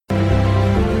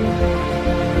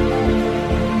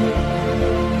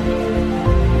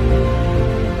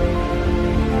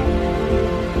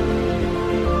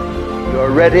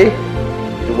ready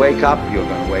to wake up, you're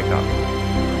going to wake up.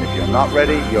 And if you're not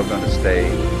ready, you're going to stay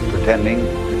pretending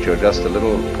that you're just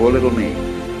poor little me.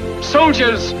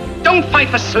 Soldiers, don't fight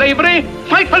for slavery,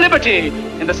 fight for liberty.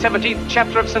 In the 17th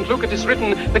chapter of St. Luke it is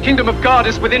written, the kingdom of God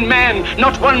is within man,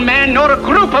 not one man nor a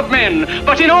group of men,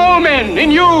 but in all men, in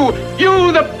you,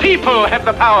 the people, have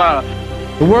the power.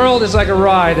 The world is like a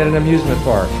ride at an amusement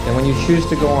park, and when you choose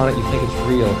to go on it, you think it's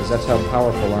real, because that's how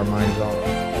powerful our minds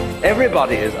are.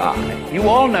 Everybody is I. You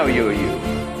all know you're you.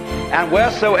 And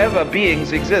wheresoever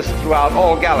beings exist throughout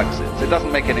all galaxies, it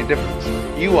doesn't make any difference.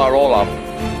 You are all of them.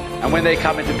 And when they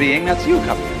come into being, that's you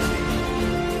coming into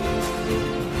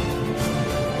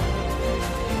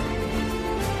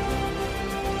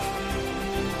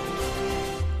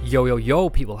being. Yo,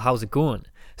 people, how's it going?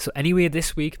 So anyway,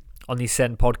 this week on the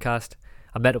Ascend podcast,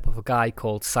 I met up with a guy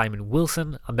called Simon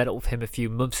Wilson. I met up with him a few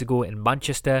months ago in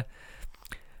Manchester.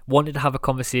 Wanted to have a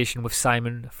conversation with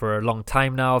Simon for a long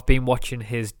time now. I've been watching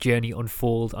his journey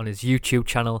unfold on his YouTube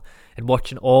channel and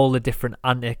watching all the different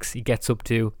antics he gets up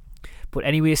to. But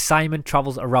anyway, Simon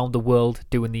travels around the world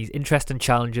doing these interesting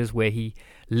challenges where he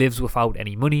lives without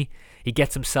any money. He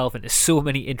gets himself into so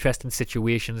many interesting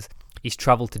situations. He's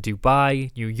travelled to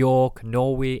Dubai, New York,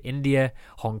 Norway, India,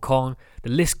 Hong Kong.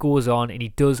 The list goes on, and he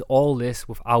does all this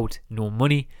without no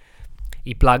money.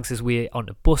 He blags his way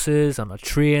onto buses, onto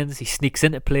trains. He sneaks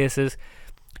into places.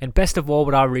 And best of all,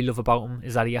 what I really love about him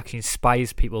is that he actually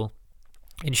inspires people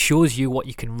and shows you what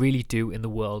you can really do in the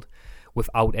world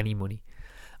without any money.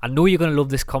 I know you're going to love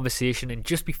this conversation, and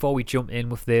just before we jump in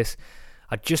with this,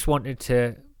 I just wanted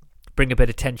to bring a bit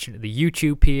of attention to the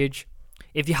YouTube page.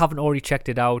 If you haven't already checked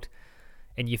it out,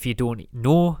 and if you don't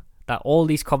know that all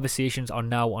these conversations are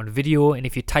now on video, and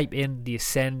if you type in the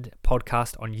Ascend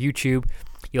podcast on YouTube,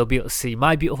 you'll be able to see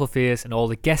my beautiful face and all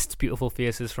the guests' beautiful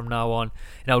faces from now on.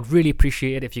 And I would really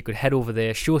appreciate it if you could head over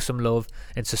there, show some love,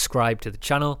 and subscribe to the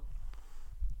channel.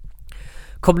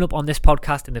 Coming up on this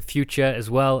podcast in the future as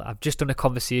well, I've just done a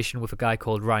conversation with a guy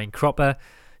called Ryan Cropper,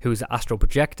 who's an astral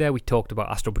projector. We talked about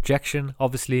astral projection,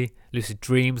 obviously, lucid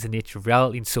dreams, the nature of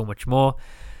reality, and so much more.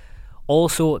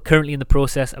 Also, currently in the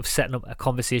process of setting up a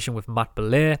conversation with Matt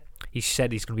Belair. He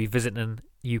said he's going to be visiting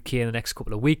UK in the next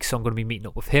couple of weeks, so I'm going to be meeting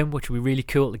up with him, which will be really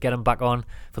cool to get him back on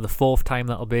for the 4th time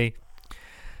that'll be.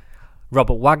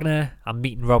 Robert Wagner, I'm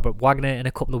meeting Robert Wagner in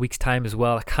a couple of weeks' time as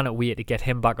well. I cannot wait to get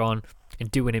him back on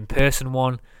and do an in-person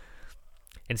one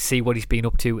and see what he's been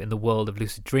up to in the world of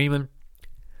lucid dreaming.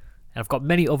 And I've got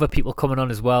many other people coming on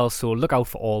as well, so look out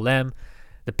for all them.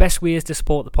 The best ways to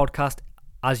support the podcast,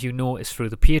 as you know, is through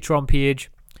the Patreon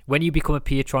page. When you become a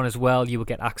patron as well, you will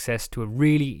get access to a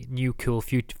really new cool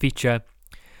feature.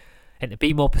 And to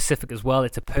be more specific as well,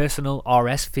 it's a personal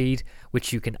RS feed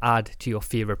which you can add to your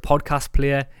favourite podcast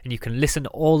player, and you can listen to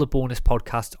all the bonus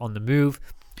podcasts on the move.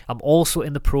 I'm also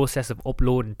in the process of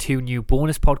uploading 2 new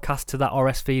bonus podcasts to that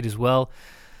RS feed as well.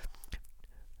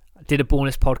 I did a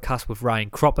bonus podcast with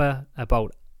Ryan Cropper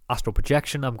about astral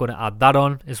projection. I'm going to add that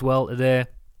on as well today.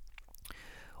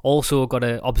 Also got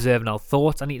to observe our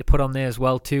thoughts I need to put on there as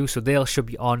well too, so they should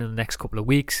be on in the next couple of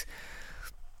weeks.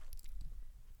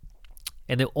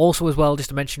 And then also as well, just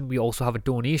to mention, we also have a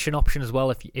donation option as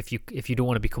well if you don't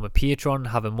want to become a patron,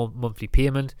 have a monthly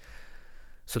payment.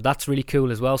 So that's really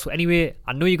cool as well. So anyway,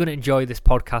 I know you're going to enjoy this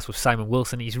podcast with Simon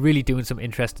Wilson. He's really doing some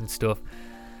interesting stuff,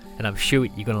 and I'm sure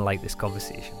you're going to like this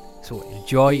conversation. So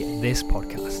enjoy this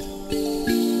podcast.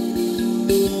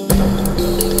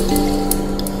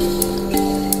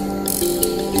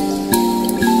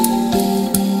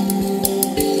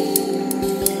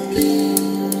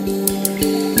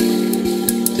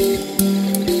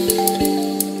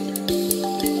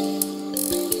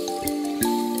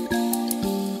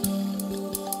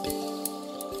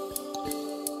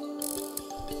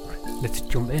 Let's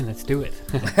jump in, let's do it.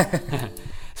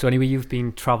 So anyway, you've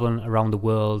been traveling around the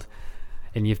world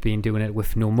and you've been doing it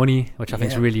with no money, which I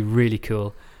think is really, really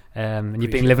cool. And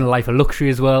you've been living a life of luxury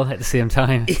as well at the same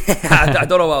time. Yeah, I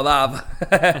don't know about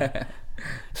that.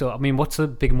 So, I mean, what's the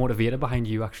big motivator behind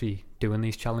you actually doing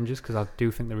these challenges? Because I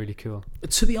do think they're really cool.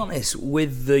 To be honest,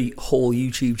 with the whole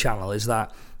YouTube channel, is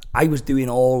that I was doing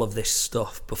all of this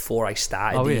stuff before I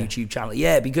started YouTube channel.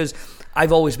 Yeah, because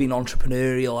I've always been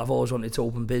entrepreneurial. I've always wanted to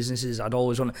open businesses.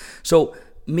 So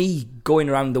me going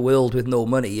around the world with no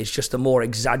money is just a more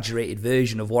exaggerated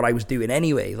version of what I was doing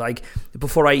anyway. Like,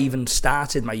 before I even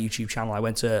started my YouTube channel, I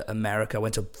went to America.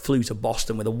 Flew to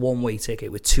Boston with a one-way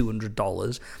ticket with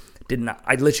 $200.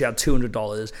 I literally had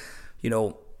 $200,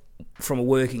 from a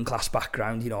working class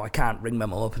background. I can't ring my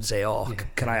mum up and say,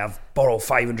 can I borrow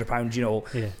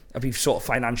 £500? I'd be sort of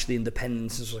financially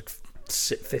independent since like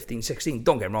 15, 16.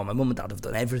 Don't get me wrong, my mum and dad have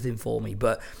done everything for me,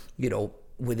 but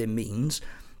within means.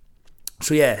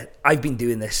 So yeah, I've been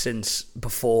doing this since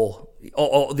before.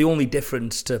 Or the only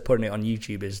difference to putting it on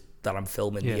YouTube is that I'm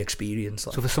filming the experience.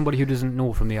 So for somebody who doesn't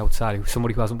know from the outside,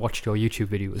 somebody who hasn't watched your YouTube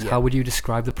videos, how would you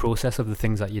describe the process of the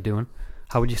things that you're doing?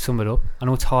 How would you sum it up? I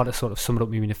know it's hard to sort of sum it up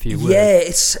maybe in a few words. Yeah,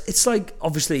 it's like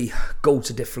obviously go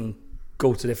to different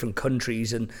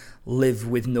countries and live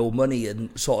with no money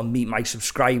and sort of meet my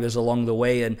subscribers along the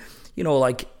way. And you know,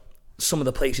 like some of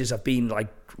the places I've been,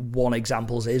 like one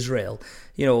example is Israel.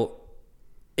 You know,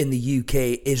 in the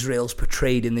UK, Israel's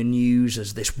portrayed in the news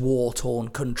as this war-torn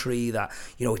country that,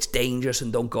 you know, it's dangerous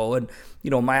and don't go. And,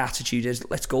 you know, my attitude is,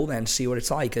 let's go there and see what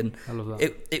it's like. And I love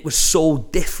that. It was so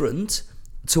different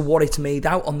to what it's made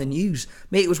out on the news.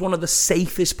 Mate, it was one of the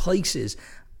safest places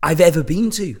I've ever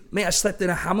been to. Mate, I slept in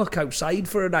a hammock outside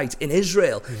for a night in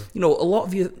Israel. Yeah. You know, a lot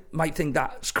of you might think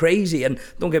that's crazy, and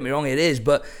don't get me wrong, it is,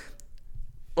 but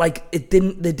like they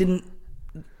didn't,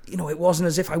 you know, it wasn't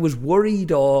as if I was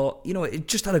worried, or, you know, it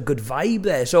just had a good vibe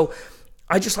there. So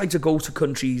I just like to go to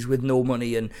countries with no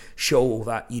money and show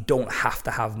that you don't have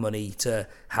to have money to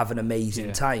have an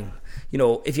amazing time. You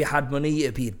know, if you had money,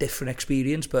 it'd be a different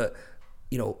experience, but,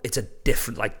 you know, it's a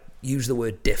different, like, use the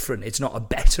word different. It's not a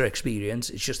better experience.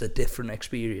 It's just a different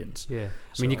experience. Yeah,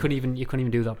 I mean, you couldn't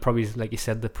even do that. Probably, like you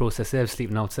said, the process there of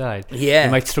sleeping outside. Yeah,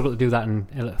 you might struggle to do that in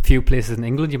a few places in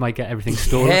England. You might get everything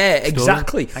stolen. Yeah,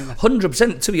 exactly.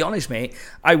 100%. To be honest, mate,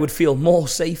 I would feel more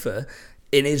safer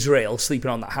in Israel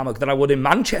sleeping on that hammock than I would in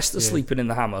Manchester sleeping in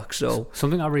the hammock. So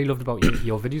something I really loved about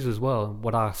your videos as well,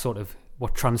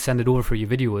 what transcended over through your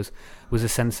videos was a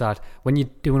sense that when you're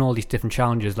doing all these different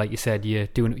challenges, like you said, you're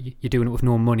doing it with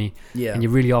no money, and you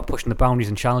really are pushing the boundaries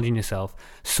and challenging yourself.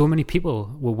 So many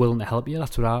people were willing to help you.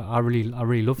 That's what I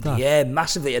really love that. Yeah,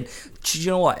 massively. And do you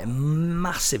know what? A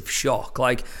massive shock.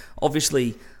 Like,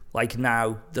 obviously, like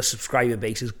now the subscriber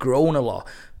base has grown a lot,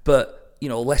 but you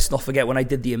know, let's not forget when I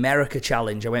did the America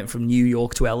challenge, I went from New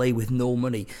York to LA with no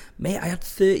money. Mate, I had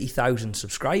 30,000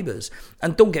 subscribers.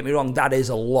 And don't get me wrong, that is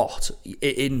a lot.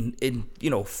 In you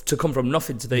know, to come from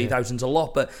nothing to 30,000 is a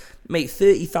lot. But, mate,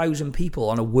 30,000 people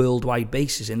on a worldwide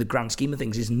basis in the grand scheme of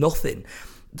things is nothing.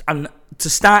 And to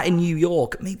start in New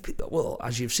York, mate, well,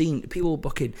 as you've seen, people were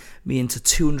booking me into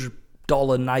 $200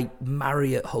 night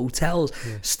Marriott hotels,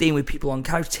 staying with people on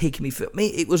couch, taking me for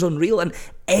mate, it was unreal. And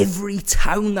every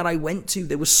town that I went to,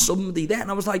 there was somebody there, and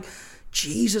I was like,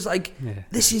 Jesus, like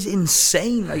this is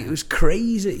insane. Like, it was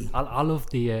crazy. I love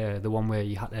the one where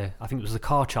you had to, I think it was the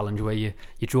car challenge, where you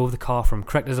drove the car from,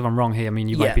 correct us if I'm wrong here, I mean,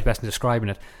 you might be best in describing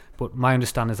it, but my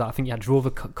understanding is that I think you drove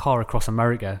a car across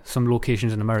America, some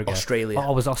locations in America. Australia.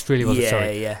 Oh, it was Australia, was it?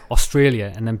 Sorry. Yeah.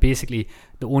 Australia, and then basically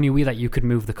the only way that you could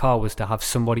move the car was to have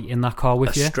somebody in that car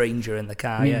with you. A stranger in the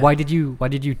car, I mean, why did you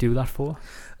do that for?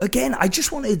 Again, I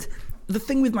just wanted... The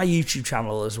thing with my YouTube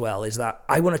channel as well is that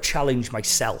I want to challenge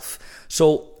myself.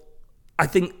 So I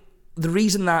think the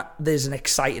reason that there's an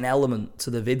exciting element to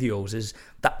the videos is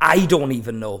that I don't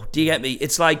even know. Do you get me?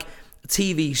 It's like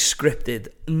TV scripted.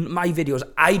 My videos,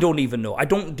 I don't even know. I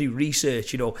don't do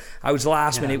research, you know. I was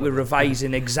last minute with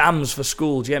revising exams for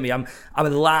school. Do you get me? I'm a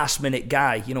last minute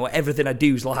guy. You know, everything I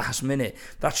do is last minute.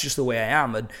 That's just the way I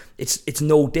am. And it's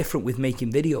no different with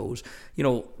making videos. You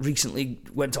know, recently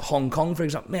went to Hong Kong, for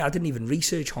example. Man, I didn't even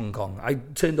research Hong Kong. I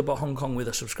turned up at Hong Kong with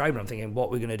a subscriber. I'm thinking, what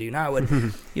we're going to do now?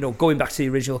 And, you know, going back to the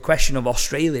original question of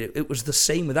Australia, it was the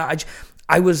same with that.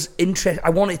 I was interested. I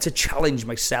wanted to challenge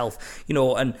myself, you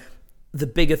know, and the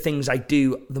bigger things I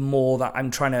do, the more that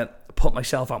I'm trying to put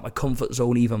myself out my comfort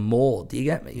zone even more. Do you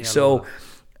get me? So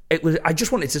I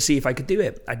just wanted to see if I could do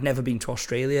it. I'd never been to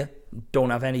Australia. Don't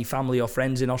have any family or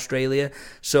friends in Australia.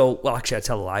 So, well, actually, I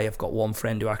tell a lie. I've got one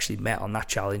friend who actually met on that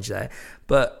challenge there.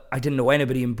 But I didn't know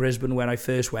anybody in Brisbane when I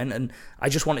first went. And I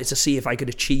just wanted to see if I could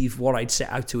achieve what I'd set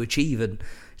out to achieve. And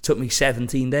it took me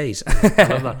 17 days. I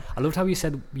love that. I loved how you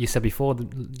said before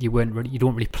that you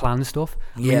don't really plan stuff.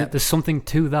 I mean, there's something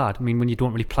to that. I mean, when you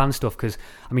don't really plan stuff, because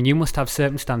I mean, you must have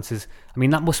circumstances. I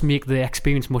mean, that must make the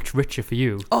experience much richer for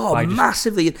you. Oh,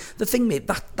 massively. The thing, mate,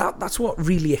 that's what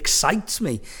really excites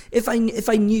me. If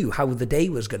I knew how the day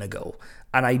was going to go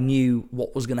and I knew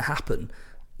what was going to happen,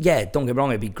 yeah, don't get me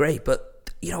wrong, it'd be great. But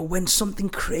you know, when something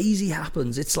crazy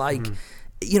happens, it's like.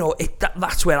 You know,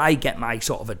 that's where I get my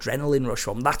sort of adrenaline rush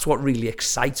from. That's what really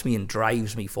excites me and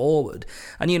drives me forward.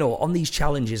 And, you know, on these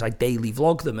challenges, I daily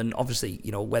vlog them. And obviously,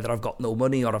 you know, whether I've got no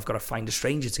money or I've got to find a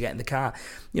stranger to get in the car,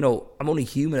 you know, I'm only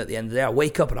human at the end of the day. I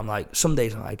wake up and I'm like, some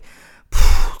days I'm like,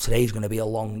 today's going to be a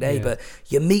long day. But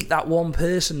you meet that one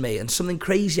person, mate, and something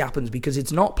crazy happens because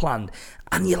it's not planned.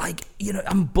 And you're like, you know,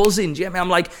 I'm buzzing. Do you get me? I'm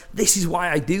like, this is why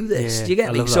I do this. Do you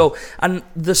get me? So, and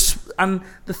the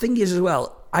thing is as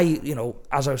well,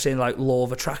 as I was saying, like law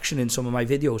of attraction in some of my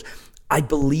videos, I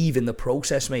believe in the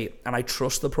process, mate, and I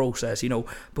trust the process.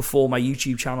 Before my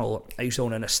YouTube channel, I used to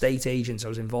own an estate agent, so I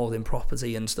was involved in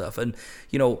property and stuff. And,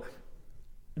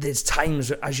 there's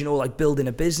times, as you know, like building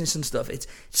a business and stuff, it's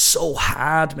so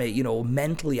hard, mate,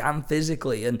 mentally and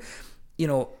physically. And,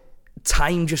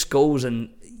 time just goes and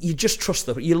you just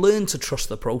you learn to trust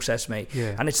the process, mate.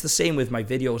 Yeah. And it's the same with my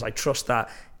videos. I trust that,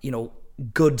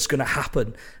 good's going to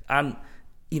happen. And,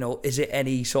 is it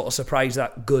any sort of surprise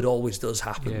that good always does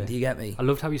happen? Yeah. Do you get me? I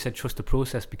loved how you said trust the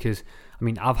process, because,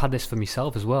 I've had this for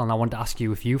myself as well, and I want to ask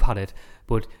you if you've had it,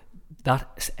 but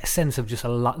that sense of just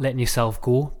letting yourself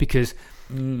go, because,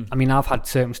 I've had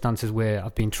circumstances where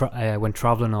I've been when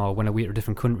travelling or when I went to a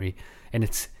different country, and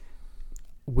it's,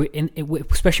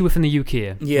 especially within the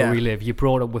UK where we live, you're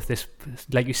brought up with this,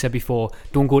 like you said before,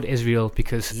 don't go to Israel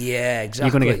because you're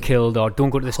going to get killed, or don't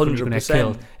go to this country, you're going to get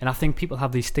killed. And I think people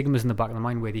have these stigmas in the back of their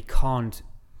mind where they can't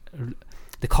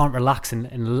relax,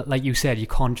 and like you said, you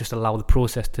can't just allow the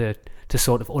process to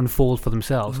sort of unfold for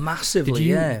themselves.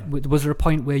 Massively, Was there a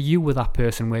point where you were that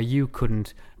person where you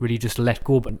couldn't really just let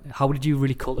go? But how did you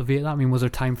really cultivate that? Was there a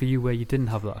time for you where you didn't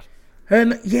have that?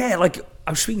 Like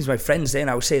I was speaking to my friends there, and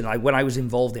I was saying, like, when I was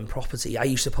involved in property, I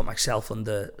used to put myself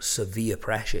under severe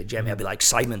pressure. Do you know what I mean? I'd be like,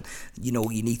 Simon, you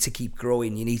need to keep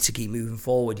growing, you need to keep moving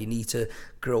forward, you need to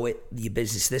grow your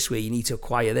business this way, you need to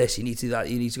acquire this, you need to do that,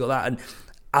 you need to go that. And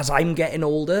as I'm getting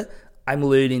older, I'm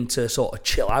learning to sort of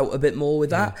chill out a bit more with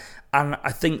that. And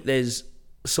I think there's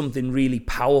something really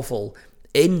powerful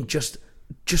in just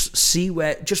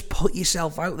put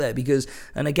yourself out there, because,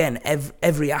 and again,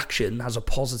 every action has a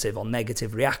positive or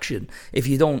negative reaction. If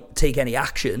you don't take any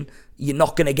action, you're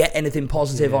not going to get anything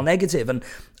positive or negative. And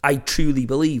I truly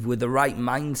believe with the right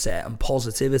mindset and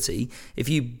positivity, if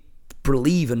you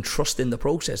believe and trust in the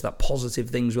process, that positive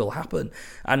things will happen.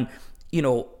 And,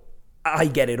 I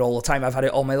get it all the time. I've had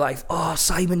it all my life. Oh,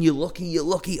 Simon, you're lucky.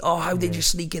 Oh, how did you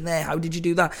sneak in there? How did you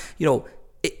do that?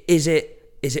 Is it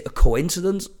a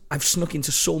coincidence? I've snuck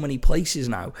into so many places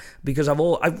now because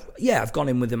I've gone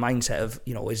in with the mindset of,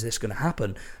 is this going to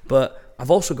happen? But I've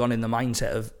also gone in the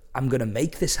mindset of, I'm going to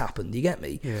make this happen. Do you get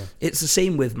me? Yeah. It's the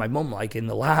same with my mum, like in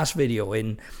the last video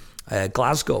in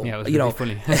Glasgow. Yeah, it was really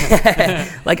funny.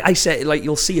 Like I said, like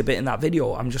you'll see a bit in that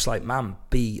video. I'm just like, man,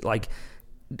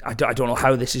 I don't know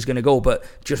how this is going to go, but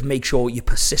just make sure you're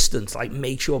persistent. Like,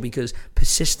 make sure, because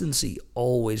persistency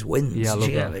always wins. Yeah, I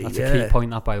love that. That's a key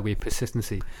point, that, by the way,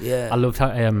 persistency. Yeah. I loved how,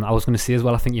 I was going to say as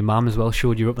well, I think your mum as well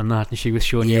showed you up in that, and she was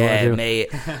showing you what to do. Yeah, mate.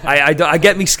 I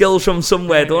get me skills from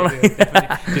somewhere, don't I?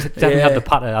 Just definitely had the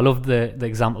pattern. I loved the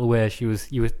example where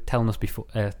you were telling us before,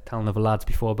 telling other lads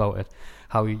before about it,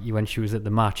 how when she was at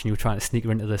the match and you were trying to sneak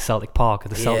her into the Celtic Park at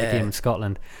the Celtic game in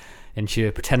Scotland. And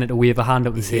she pretended to wave her hand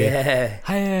up and say,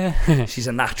 "Hi." She's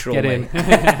a natural. Get in.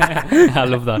 I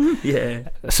love that. Yeah.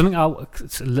 It's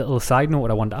a little side note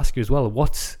what I wanted to ask you as well.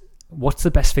 What's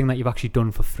the best thing that you've actually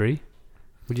done for free,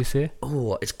 would you say?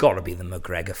 Oh, it's got to be the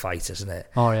McGregor fight, isn't it?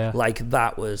 Oh, yeah. Like,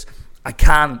 that was... I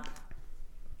don't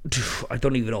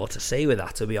even know what to say with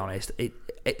that, to be honest.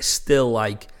 It's still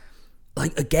like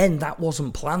again, that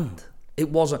wasn't planned. It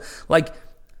wasn't... Like,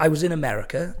 I was in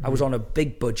America. I was on a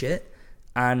big budget.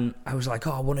 And I was like,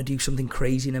 I want to do something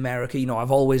crazy in America.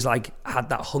 I've always had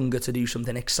that hunger to do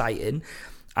something exciting.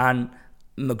 And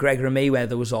McGregor and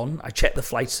Mayweather was on. I checked the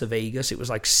flights to Vegas. It was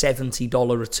like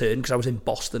 $70 return because I was in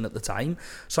Boston at the time.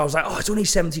 So I was like, it's only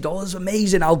 $70.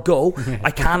 Amazing. I'll go.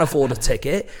 I can't afford a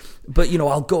ticket. But,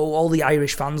 I'll go. All the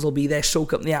Irish fans will be there,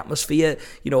 soak up the atmosphere.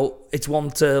 It's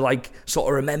one to sort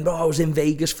of remember, I was in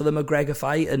Vegas for the McGregor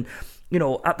fight. And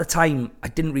at the time, I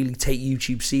didn't really take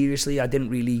YouTube seriously. I didn't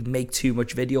really make too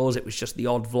much videos. It was just the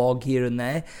odd vlog here and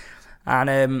there.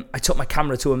 And I took my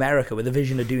camera to America with a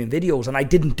vision of doing videos, and I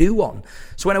didn't do one.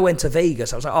 So when I went to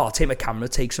Vegas, I was like, I'll take my camera,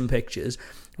 take some pictures.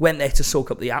 Went there to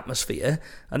soak up the atmosphere.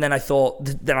 And then I thought,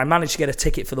 then I managed to get a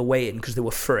ticket for the weigh-in because they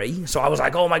were free. So I was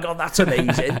like, oh my God, that's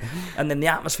amazing. And then the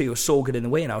atmosphere was so good in the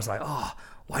weigh-in. I was like,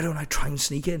 why don't I try and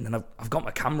sneak in? And I've got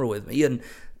my camera with me, and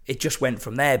it just went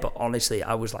from there. But honestly,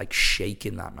 I was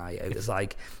shaking that night. I was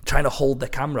trying to hold the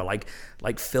camera, like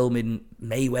filming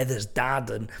Mayweather's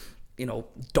dad and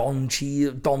Dom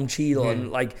Cheadle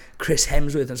and Chris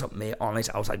Hemsworth and something. Mate,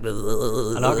 honestly, I was like,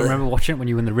 ugh. And I can remember watching it when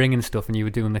you were in the ring and stuff, and you were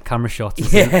doing the camera shots. And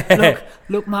saying,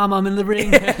 look, Mom, I'm in the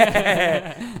ring.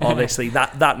 Honestly,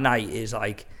 that night is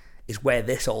where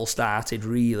this all started,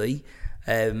 really.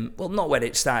 Well, not where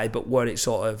it started, but where it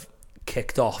sort of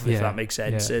kicked off, if that makes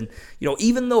sense. And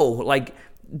even though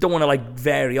don't want to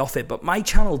vary off it, but my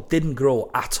channel didn't grow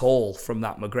at all from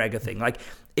that McGregor thing.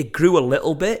 It grew a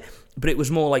little bit, but it was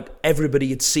more everybody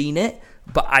had seen it,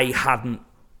 but I hadn't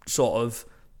sort of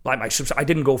like I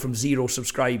didn't go from 0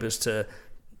 subscribers to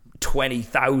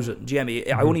 20,000. Do you get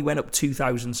me? I only went up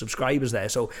 2,000 subscribers there.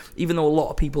 So even though a lot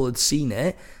of people had seen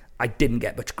it, I didn't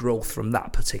get much growth from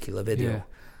that particular video. Yeah.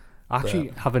 I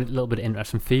actually have a little bit of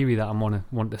interesting theory that I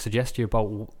want to suggest to you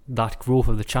about that growth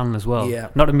of the channel as well. Yeah.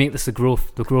 Not to make this the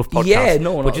growth podcast. Yeah,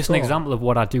 no, but just an example of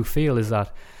what I do feel is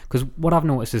that, because what I've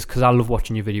noticed is, because I love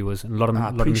watching your videos and a lot of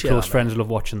my close friends love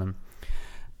watching them.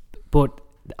 But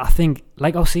I think,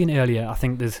 like I was saying earlier, I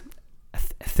think there's a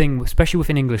thing, especially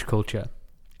within English culture,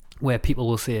 where people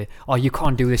will say, "Oh, you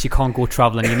can't do this. You can't go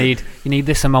traveling. You need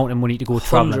this amount of money to go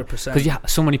traveling." 100%.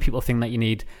 Because so many people think that you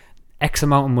need X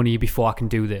amount of money before I can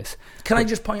do this. Can I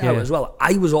just point out as well?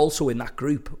 I was also in that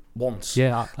group once.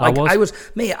 Yeah, I was.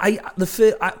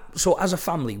 So as a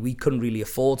family, we couldn't really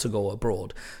afford to go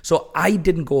abroad. So I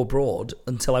didn't go abroad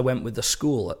until I went with the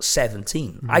school at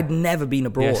 17. I'd never been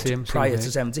abroad prior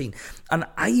to 17, and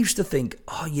I used to think,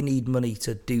 oh, you need money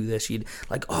to do this. You'd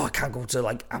like, oh, I can't go to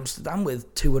like Amsterdam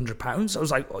with £200. I was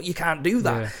like, oh, you can't do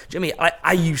that. Yeah. Do you know what I mean?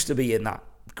 I used to be in that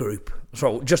group.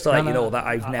 So just to let you know that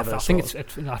I've never. I think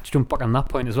it's I jump back on that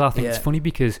point as well. I think it's funny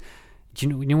because you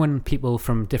know when people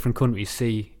from different countries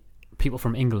see people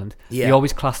from England, they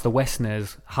always class the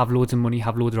Westerners have loads of money,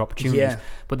 have loads of opportunities.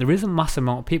 But there is a massive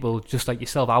amount of people just like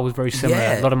yourself. I was very similar.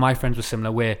 A lot of my friends were similar.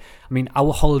 Where I mean,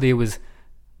 our holiday was.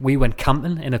 We went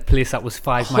camping in a place that was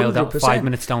 5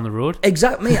 minutes down the road.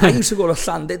 Exactly. I used to go to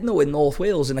Llandudno in North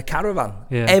Wales in a caravan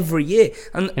every year.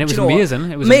 And it was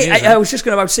amazing. It was amazing. I was just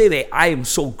going to say that I am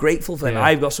so grateful for them.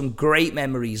 I've got some great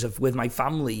memories with my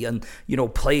family and,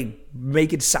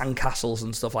 making sandcastles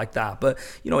and stuff like that. But,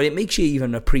 it makes you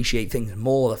even appreciate things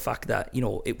more, the fact that,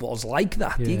 it was like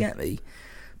that. Do you get me?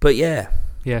 But yeah.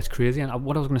 Yeah, it's crazy. And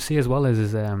what I was going to say as well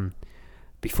is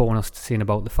before when I was saying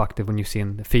about the fact that when you're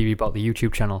seeing the theory about the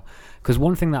YouTube channel, because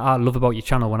one thing that I love about your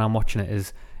channel when I'm watching it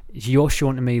is you're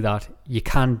showing to me that you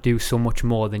can do so much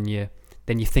more than you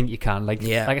think you can. Like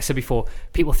I said before,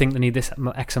 people think they need this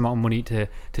X amount of money to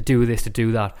do this, to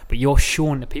do that, but you're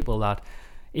showing to people that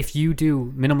if you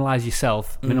do minimize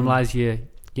yourself, minimize your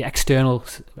external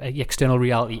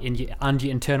reality and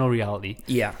your internal reality,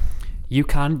 you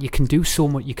can do so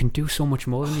much. You can do so much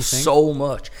more than you think. So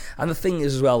much. And the thing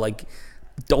is as well, like,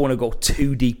 don't want to go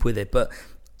too deep with it, but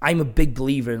I'm a big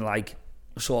believer in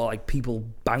people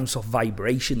bounce off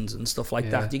vibrations and stuff like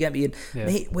that. Do you get me? And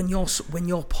mate, when you're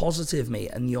positive,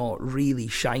 mate, and you're really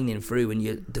shining through and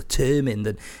you're determined,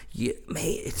 and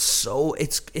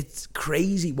it's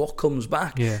crazy what comes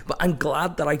back. But I'm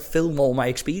glad that I film all my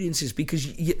experiences, because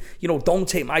you don't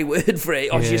take my word for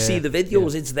it. As you see the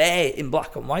videos, it's there in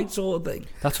black and white, sort of thing.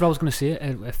 That's what I was going to say,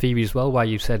 Phoebe, as well. Why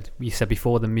you said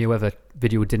before the Mayweather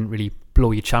video didn't really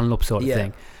blow your channel up, sort of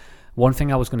thing. One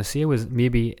thing I was going to say was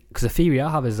maybe, because the theory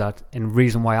I have is that, and the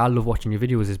reason why I love watching your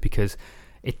videos is because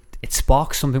it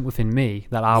sparks something within me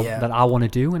that I want to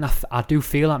do, and I do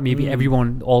feel that maybe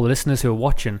everyone, all the listeners who are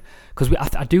watching, because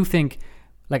I do think,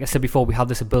 like I said before, we have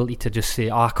this ability to just say,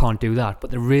 oh, I can't do that,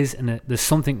 but there's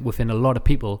something within a lot of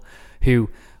people who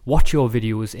watch your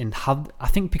videos and have, I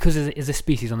think because as a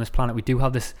species on this planet, we do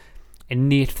have this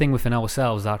innate thing within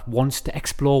ourselves that wants to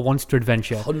explore, wants to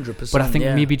adventure. 100%. But I think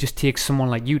maybe just takes someone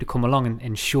like you to come along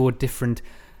and show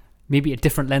maybe a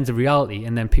different lens of reality,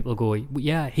 and then people go,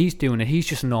 yeah, he's doing it. He's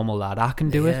just a normal lad. I can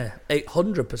do it.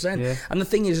 100%. Yeah. And the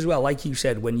thing is as well, like you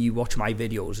said, when you watch my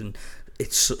videos and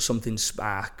it's something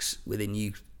sparks within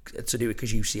you to do it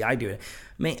because you see I do it.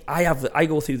 Mate, I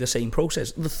go through the same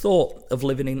process. The thought of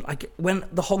living in, like, when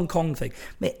the Hong Kong thing,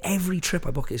 mate, every trip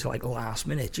I book is like last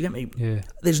minute. Do you get me? Yeah.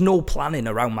 There's no planning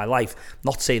around my life.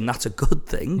 Not saying that's a good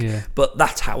thing, but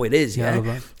that's how it is.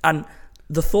 Yeah. And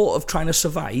the thought of trying to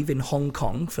survive in Hong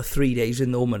Kong for 3 days with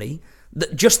no money,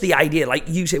 just the idea, like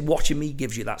you say, watching me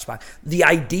gives you that spark. The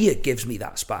idea gives me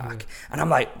that spark, and I'm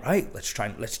like, right,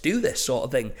 let's do this sort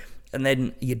of thing. And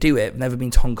then you do it. Never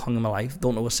been to Hong Kong in my life.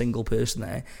 Don't know a single person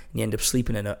there. And you end up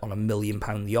sleeping on $1 million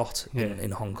yacht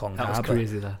in Hong Kong That Harbour. was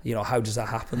crazy, that. How does that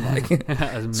happen? Like,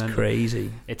 it's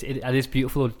crazy. It is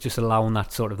beautiful, just allowing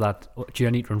that sort of that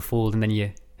journey to unfold, and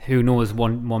then who knows,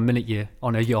 one minute you're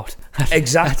on a yacht.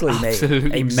 Exactly, mate.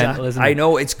 Absolutely mental, isn't it? I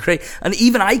know, it's crazy. And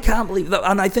even I can't believe that.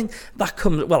 And I think that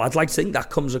I'd like to think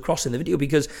that comes across in the video,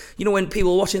 because, when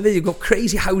people are watching the video go,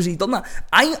 crazy, how's he done that?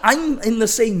 I'm in the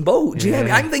same boat. Do you hear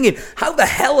me? I'm thinking, how the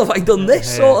hell have I done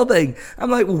this sort of thing? I'm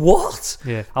like, what?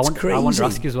 Yeah. I want to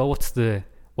ask you as well, what's the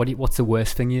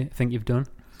worst thing you think you've done?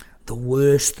 The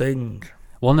worst thing?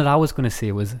 One that I was going to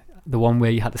say was the one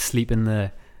where you had to sleep in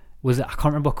the was it? I can't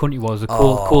remember what country it was. A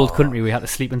cold country. We had to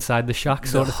sleep inside the shack,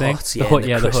 sort of thing. The hut,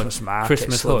 the Christmas market,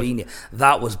 Christmas Slovenia. Hut.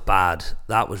 That was bad.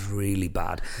 That was really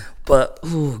bad. But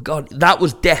oh god, that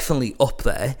was definitely up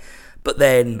there. But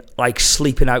then, like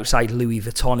sleeping outside Louis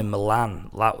Vuitton in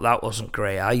Milan, that wasn't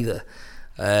great either.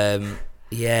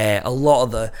 Yeah, a lot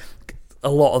of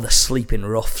the sleeping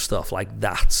rough stuff like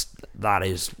that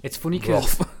is. It's funny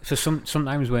because so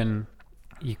sometimes when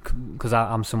because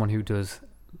I'm someone who does.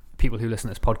 People who listen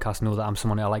to this podcast know that I'm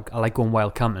someone I like going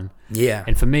wild camping. Yeah.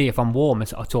 And for me, if I'm warm,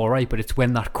 it's all right. But it's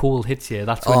when that cold hits you,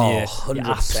 that's when you're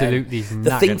absolutely knackered.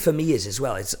 The thing for me is as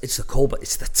well, it's the cold, but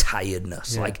it's the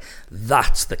tiredness. Yeah. Like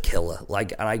that's the killer.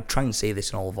 Like, and I try and say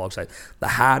this in all the vlogs. Like the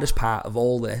hardest part of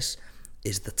all this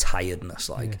is the tiredness.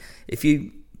 Like if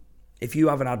you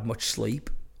haven't had much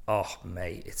sleep, oh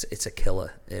mate, it's a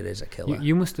killer. It is a killer.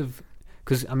 You must have.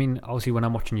 Because, I mean, obviously when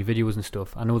I'm watching your videos and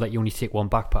stuff, I know that you only take one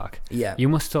backpack. Yeah. You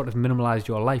must sort of minimise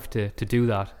your life to do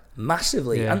that.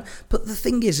 Massively. Yeah. But the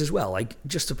thing is as well, like,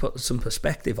 just to put some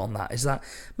perspective on that, is that,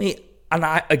 mate, and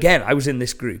I was in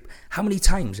this group, how many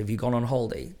times have you gone on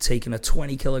holiday, taken a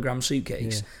 20-kilogram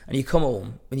suitcase, and you come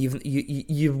home, and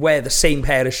you wear the same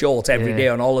pair of shorts every day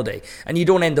on holiday, and you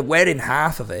don't end up wearing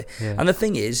half of it. Yeah. And the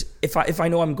thing is, if I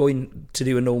know I'm going to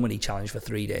do a no money challenge for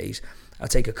 3 days, I'll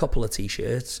take a couple of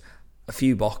T-shirts, a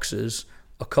few boxers,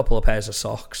 a couple of pairs of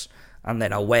socks, and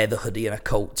then I'll wear the hoodie and a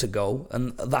coat to go,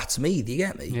 and that's me. Do you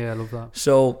get me? Yeah, I love that.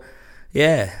 So,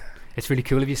 yeah. It's really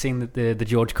cool. Have you seen the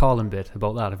George Carlin bit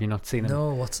about that? Have you not seen it?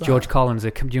 No, what's that? George Carlin's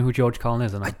do you know who George Carlin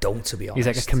is? I don't, to be honest.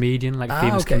 He's like a comedian, like a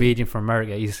famous comedian from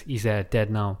America. He's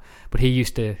dead now, but he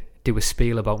used to do a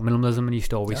spiel about minimalism, and he used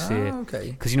to always say,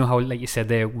 because you know how, like you said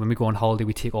there, when we go on holiday,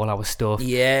 we take all our stuff.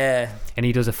 Yeah. And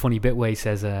he does a funny bit where he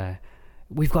says,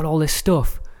 "We've got all this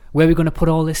stuff. Where are we going to put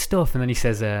all this stuff?" And then he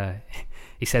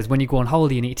says, when you go on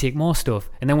holiday, you need to take more stuff.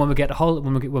 And then when we get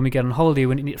on holiday,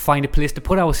 we need to find a place to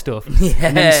put our stuff. Yeah.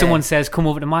 And then someone says, "Come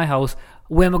over to my house.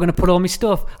 Where am I going to put all my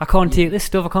stuff? I can't take this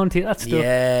stuff. I can't take that stuff."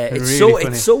 Yeah,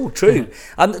 it's so true.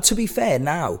 And to be fair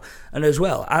now, and as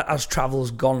well, as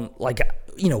travel's gone, like,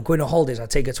 you know, going on holidays, I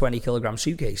take a 20-kilogram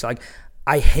suitcase. Like,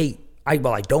 I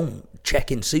don't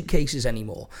check in suitcases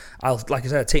anymore. Like I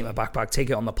said, I take my backpack, take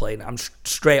it on the plane, I'm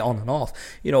straight on and off.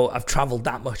 You know, I've travelled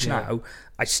that much now,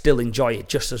 I still enjoy it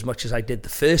just as much as I did the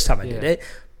first time I did it.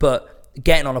 But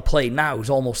getting on a plane now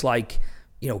is almost like,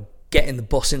 you know, getting the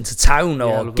bus into town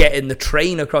or getting the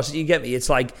train across. You get me? It's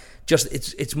like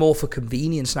it's more for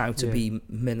convenience now to be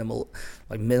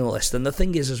minimalist. And the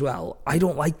thing is as well, I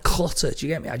don't like clutter. Do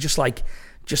you get me? I just like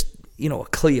you know, a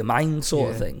clear mind sort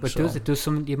of thing. But it does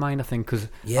something to your mind, I think, because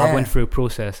I went through a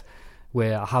process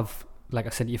where I have, like I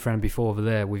said to your friend before over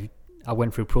there, I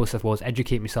went through a process where I was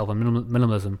educating myself on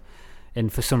minimalism.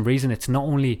 And for some reason, it's not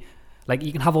only, like,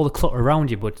 you can have all the clutter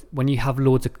around you, but when you have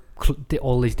loads of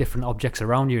all these different objects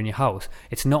around you in your house,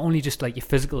 it's not only just like your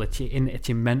physical, it's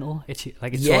your mental. It's sort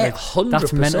of, 100%,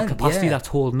 that's mental capacity that's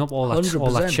holding up all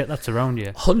that shit that's around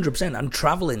you. 100%. And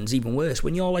travelling's even worse.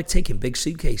 When you're like taking big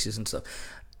suitcases and stuff,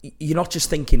 you're not just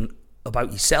thinking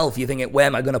about yourself, you're thinking, where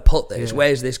am I going to put this?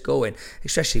 Where's this going?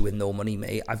 Especially with no money,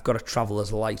 mate. I've got to travel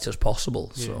as light as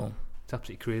possible. So it's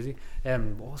absolutely crazy.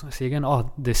 What was I going to say again?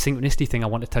 Oh, the synchronicity thing I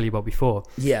wanted to tell you about before.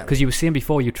 Yeah. Because you were saying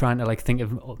before you're trying to like think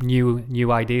of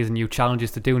new ideas and new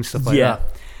challenges to do and stuff like that.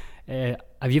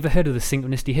 Have you ever heard of the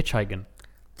synchronicity hitchhiking?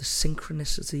 The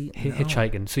synchronicity?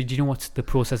 Hitchhiking. So do you know what the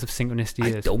process of synchronicity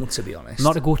is? I don't, to be honest.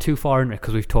 Not to go too far into it,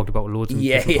 because we've talked about loads in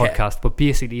different podcasts, but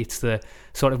basically it's the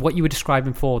sort of what you were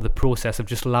describing for, the process of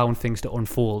just allowing things to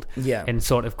unfold. Yeah. And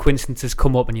sort of coincidences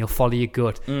come up and you'll follow your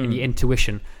gut and your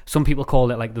intuition. Some people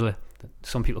call it like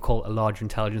some people call it a larger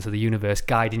intelligence of the universe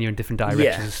guiding you in different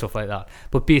directions and stuff like that.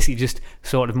 But basically just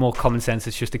sort of more common sense.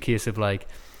 It's just a case of like,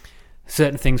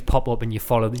 certain things pop up and you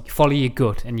follow your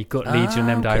gut, and your gut leads you in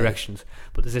them directions.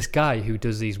 But there's this guy who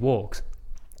does these walks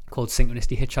called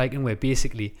synchronicity hitchhiking, where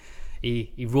basically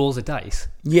he rolls a dice.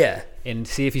 Yeah. And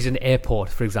see if he's in an airport,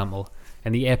 for example,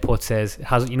 and the airport says,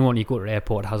 you know, when you go to an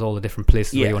airport, it has all the different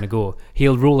places where you want to go.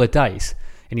 He'll roll a dice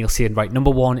and he'll say, right,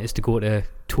 number 1 is to go to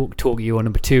Tokyo,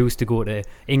 number 2 is to go to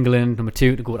England, number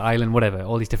 2 to go to Ireland, whatever,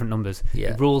 all these different numbers. He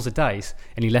rolls a dice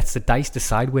and he lets the dice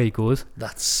decide where he goes.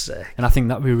 That's sick. And I think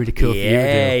that'd be really cool for you to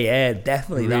do. Yeah,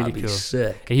 definitely. Really that'd be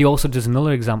sick. He also does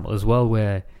another example as well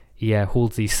where he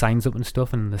holds these signs up and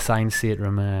stuff, and the signs say to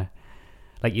him,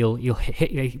 like he'll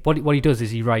hit. What he does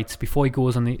is he writes, before he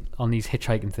goes on these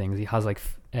hitchhiking things, he has like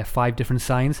 5 different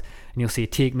signs, and he'll say,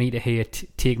 take me to here,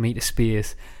 take me to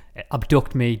space,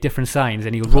 abduct me, different signs,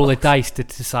 and he'll roll a dice to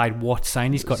decide what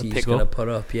sign he's got to pick up, put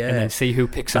up, and then see who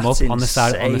picks him up on the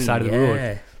side of the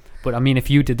road. But I mean, if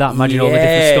you did that, imagine all the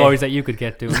different stories that you could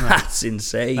get doing that. That's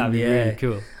insane. That'd be really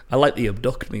cool. I like the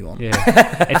abduct me one. Yeah,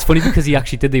 it's funny because he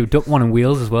actually did the abduct one in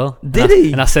Wales as well. Did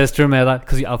he? And I says to him that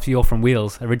because obviously you're from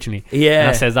Wales originally. Yeah. And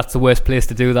I says that's the worst place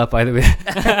to do that, by the way.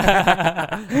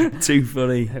 Too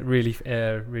funny. Really,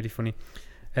 really funny.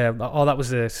 That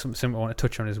was something I want to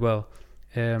touch on as well.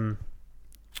 Yeah,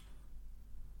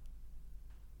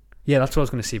 that's what I was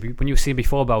going to say. When you were saying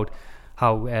before about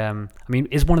how, I mean,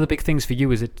 is one of the big things for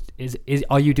you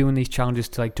are you doing these challenges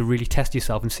to really test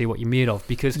yourself and see what you're made of?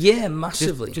 Because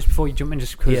massively. Just before you jump in,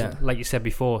 just because, like you said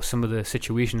before, some of the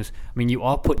situations. I mean, you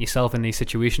are putting yourself in these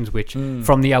situations which,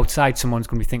 from the outside, someone's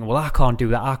going to be thinking, "Well, I can't do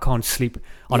that. I can't sleep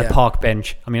on a park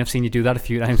bench." I mean, I've seen you do that a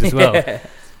few times as well.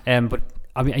 But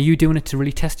I mean, are you doing it to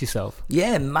really test yourself?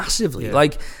 Yeah, massively.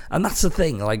 And that's the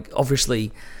thing.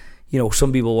 Obviously,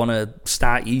 some people want to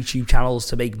start YouTube channels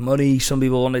to make money. Some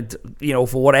people want to,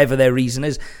 for whatever their reason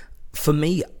is. For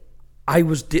me,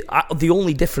 the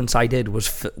only difference I did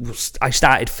was I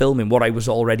started filming what I was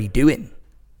already doing,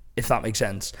 if that makes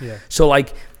sense. Yeah. So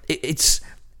it's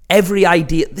every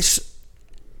idea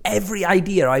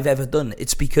I've ever done,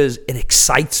 it's because it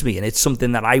excites me and it's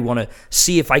something that I want to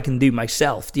see if I can do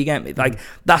myself. Do you get me?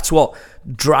 That's what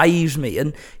drives me.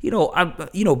 And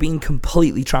being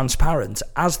completely transparent,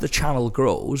 as the channel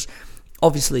grows,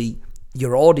 obviously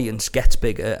your audience gets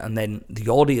bigger and then the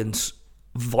audience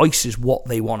voices what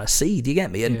they want to see. Do you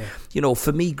get me? And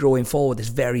for me, growing forward, it's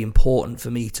very important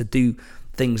for me to do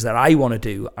things that I want to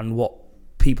do and what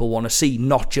people want to see,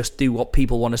 not just do what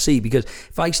people want to see. Because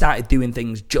if I started doing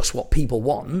things just what people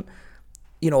want,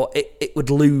 it would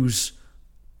lose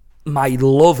my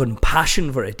love and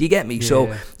passion for it. Do you get me? Yeah.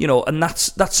 So and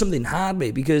that's something hard,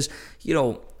 mate, because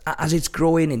as it's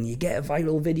growing and you get a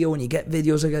viral video and you get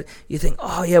videos like that, you think,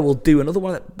 oh yeah, we'll do another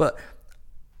one. But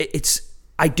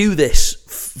I do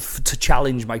this to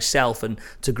challenge myself and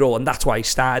to grow, and that's why I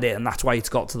started it, and that's why it's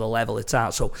got to the level it's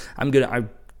at. So I'm gonna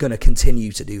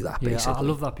continue to do that. Basically, I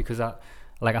love that because I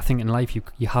think in life you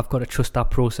have got to trust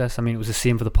that process. I mean, it was the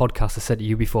same for the podcast I said to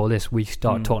you before this. We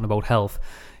started talking about health,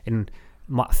 and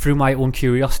through my own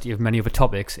curiosity of many other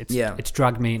topics, it's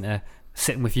dragged me into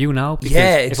sitting with you now. Because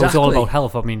if it was all about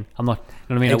health, I mean, I'm not, you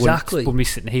know what I mean? Exactly. I wouldn't be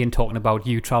sitting here and talking about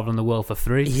you traveling the world for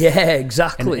free. Yeah,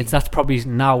 exactly. And that's probably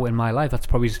now in my life, that's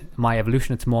probably my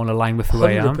evolution. It's more in line with who 100%.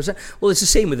 I am. Well, it's the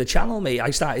same with the channel, mate.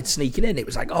 I started sneaking in. It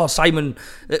was like, oh, Simon,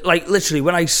 literally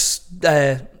when I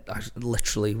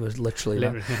literally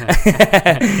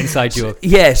inside joke.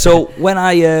 Yeah, so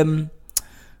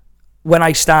when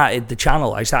I started the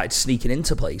channel, I started sneaking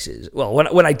into places. Well,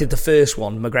 when I did the first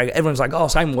one, McGregor, everyone's like, oh,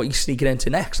 Simon, what are you sneaking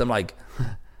into next? I'm like,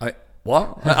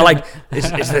 what?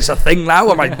 Is this a thing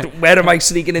now? Where am I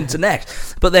sneaking into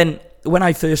next? But then when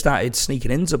I first started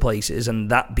sneaking into places and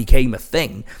that became a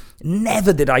thing,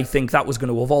 never did I think that was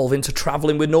going to evolve into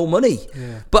traveling with no money.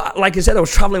 Yeah. But like I said, I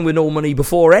was traveling with no money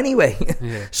before anyway.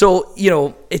 Yeah. So,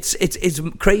 it's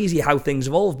crazy how things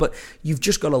evolve, but you've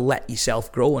just got to let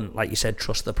yourself grow and, like you said,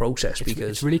 trust the process.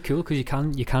 It's really cool because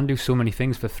you can do so many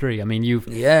things for free. I mean,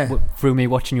 through me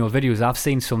watching your videos, I've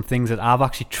seen some things that I've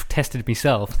actually tested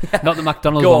myself. Not the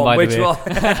McDonald's one, by the way. Which one?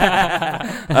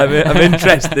 I'm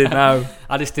interested now.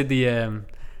 I just did the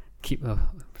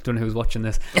don't know who's watching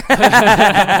this. But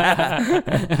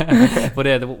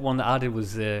the one that I did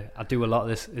was I do a lot of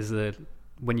this is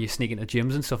when you sneak into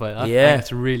gyms and stuff like that. Yeah,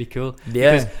 it's really cool.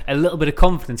 Yeah, because a little bit of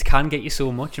confidence can get you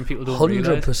so much, and people don't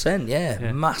 100%.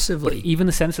 Yeah, massively. But even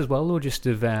the sense as well, though, just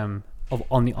of on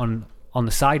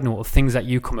the side note of things that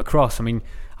you come across. I mean,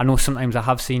 I know sometimes I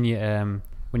have seen you.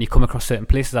 When you come across certain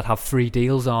places that have free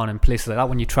deals on and places like that,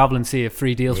 when you travel and see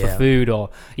free deals for food or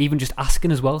even just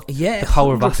asking as well. Yeah, the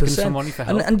power 100%. Of asking somebody for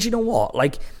help. And do you know what?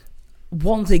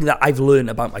 One thing that I've learned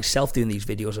about myself doing these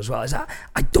videos as well is that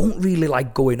I don't really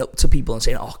like going up to people and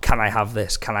saying, oh, can I have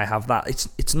this? Can I have that?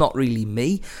 It's not really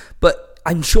me. But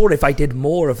I'm sure if I did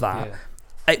more of that,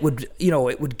 it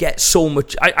would get so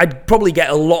much. I'd probably get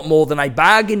a lot more than I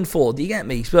bargained for. Do you get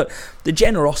me? But the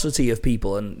generosity of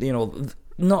people and,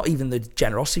 not even the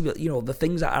generosity, but the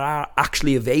things that are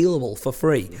actually available for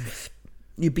free,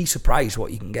 you'd be surprised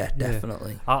what you can get.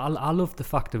 Definitely. I love the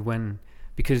fact of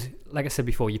because like I said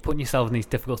before, you're putting yourself in these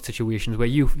difficult situations where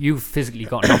you've physically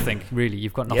got nothing really.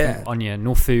 You've got nothing on you,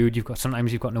 no food.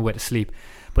 Sometimes you've got nowhere to sleep.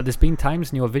 But there's been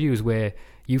times in your videos where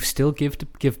you've still give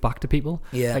back to people.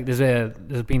 Yeah. Like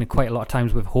there's been quite a lot of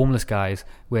times with homeless guys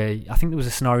where I think there was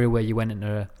a scenario where you went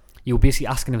into you were basically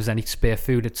asking if there's any spare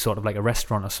food at sort of like a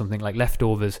restaurant or something, like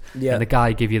leftovers, and the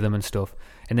guy give you them and stuff.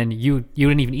 And then you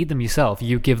didn't even eat them yourself.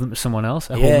 You give them to someone else,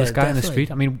 a homeless guy in the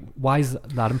street. I mean, why is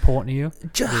that important to you?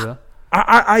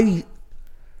 I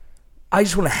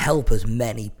just want to help as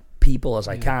many people as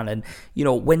I can. And, you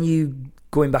know, when you,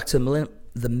 going back to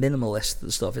the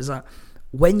minimalist stuff, is that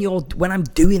when I'm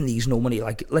doing these no money,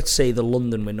 like let's say the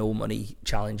London with no money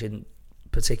challenge in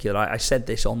particular, I said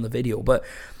this on the video, but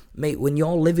mate, when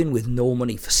you're living with no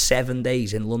money for 7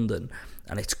 days in London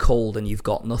and it's cold and you've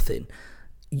got nothing,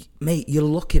 mate, you're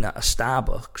looking at a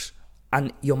Starbucks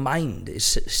and your mind is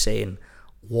saying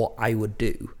what I would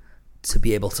do to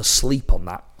be able to sleep on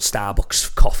that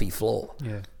Starbucks coffee floor.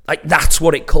 Yeah. Like, that's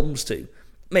what it comes to.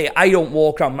 Mate, I don't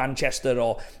walk around Manchester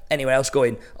or anywhere else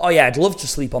going, oh yeah, I'd love to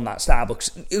sleep on that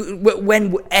Starbucks.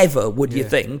 Whenever would you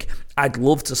think I'd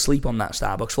love to sleep on that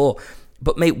Starbucks floor?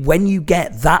 But mate, when you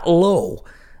get that low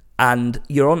and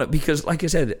you're on it, because like I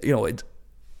said, you know,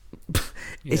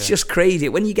 it's just crazy.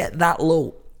 When you get that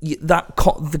low,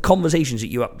 the conversations that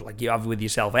you have with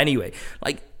yourself anyway,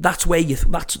 like that's where your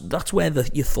thoughts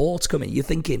come in. You're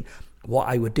thinking what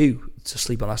I would do to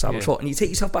sleep on that Starbucks floor, and you take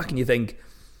yourself back and you think,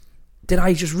 did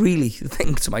I just really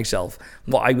think to myself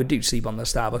what I would do to sleep on the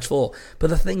Starbucks floor? But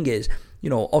the thing is, you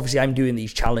know, obviously I'm doing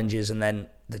these challenges and then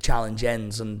the challenge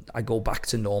ends and I go back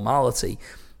to normality.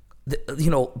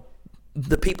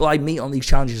 The people I meet on these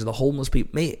challenges are the homeless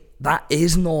people. Mate, that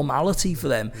is normality for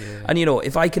them. Yeah. And, you know,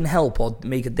 if I can help or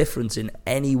make a difference in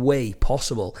any way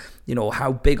possible, you know,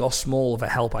 how big or small of a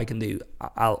help I can do,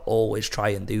 I'll always try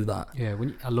and do that. Yeah,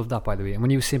 I love that, by the way. And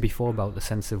when you were saying before about the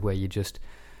sense of where you just,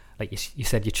 like you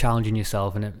said, you're challenging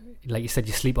yourself, and like you said,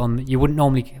 you wouldn't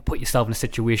normally put yourself in a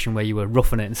situation where you were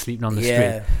roughing it and sleeping on the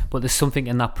street. But there's something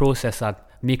in that process that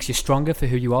makes you stronger for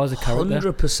who you are as a character.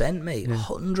 100%, mate.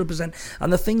 100%.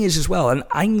 And the thing is as well, and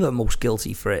I'm the most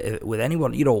guilty for it with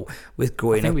anyone, you know, with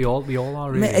growing up. I think we all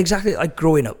are, really. Mate, exactly, like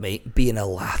growing up, mate, being a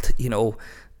lad, you know,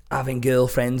 having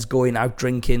girlfriends, going out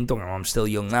drinking. Don't know, I'm still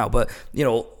young now, but, you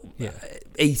know,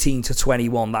 18 to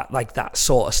 21, that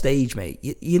sort of stage, mate.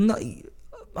 You're not...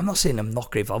 I'm not saying I'm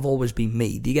not grateful. I've always been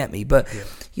me. Do you get me? But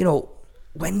you know,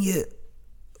 when you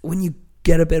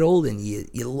get a bit older and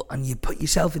you put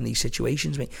yourself in these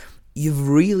situations, mate, you've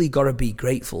really got to be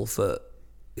grateful for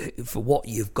what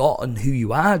you've got and who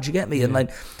you are. Do you get me? Yeah. And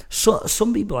like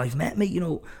some people I've met, mate, you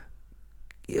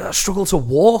know, struggle to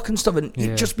walk and stuff, and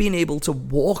just being able to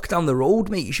walk down the road,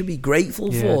 mate, you should be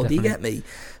grateful for. Definitely. Do you get me?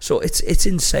 So it's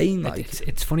insane. Like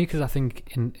it's funny because I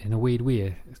think in a weird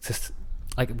way, it's just.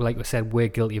 Like we said, we're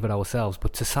guilty of it ourselves,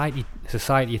 but society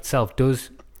itself does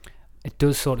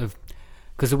sort of,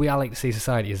 because the way I like to see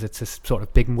society is it's a sort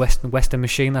of big Western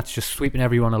machine that's just sweeping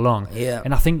everyone along. Yeah.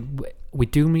 And I think we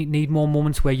do need more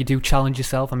moments where you do challenge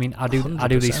yourself. I mean, I do 100%. I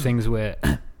do these things where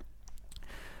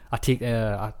I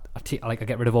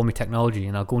get rid of all my technology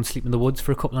and I'll go and sleep in the woods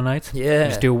for a couple of nights. Yeah.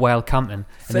 Just do wild camping.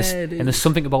 And there's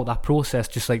something about that process,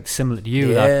 just like similar to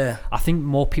you, that I think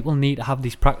more people need to have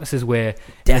these practices where,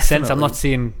 in a sense, I'm not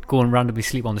saying go and randomly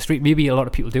sleep on the street. Maybe a lot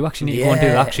of people do actually need to go and do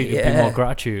that, actually, to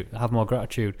be have more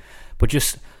gratitude. But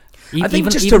just... I think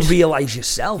just to realise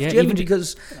yourself,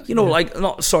 because, you know, like,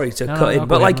 not sorry to cut in,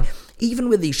 but like, even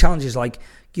with these challenges, like,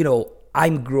 you know,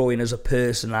 I'm growing as a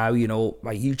person now, you know,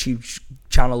 my YouTube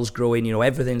channel's growing, you know,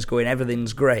 everything's growing,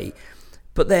 everything's great.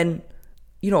 But then,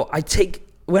 you know,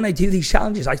 when I do these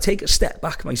challenges, I take a step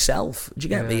back myself, do you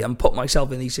get me, and put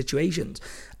myself in these situations.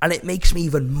 And it makes me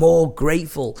even more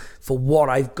grateful for what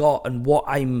I've got and what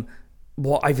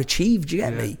I've achieved, do you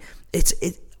get me? It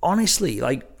honestly,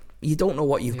 like, you don't know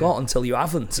what you've got until you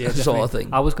haven't, sort of thing.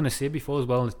 I was going to say before as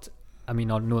well, I mean,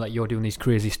 I know that you're doing these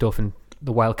crazy stuff, and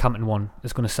the wild camping one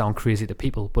is going to sound crazy to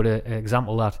people, but an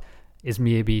example that is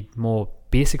maybe more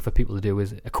basic for people to do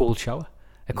is a cold shower.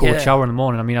 A cold shower in the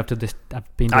morning. I mean,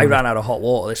 I ran out of hot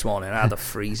water this morning. I had a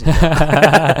freezing.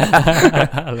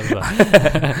 I love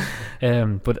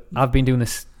that. But I've been doing a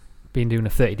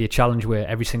 30-day challenge where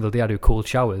every single day I do cold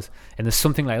showers, and there's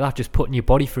something like that, just putting your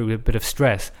body through a bit of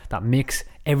stress that makes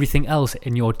everything else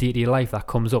in your day-to-day life that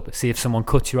comes up. Say if someone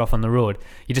cuts you off on the road,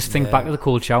 you just think back to the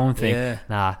cold shower and think,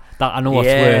 nah, that I know what's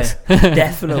worse.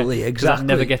 Definitely, exactly.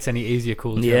 That never gets any easier,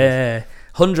 cold showers. Yeah,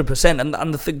 100%.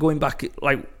 And the thing, going back,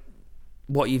 like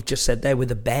what you've just said there with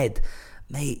the bed,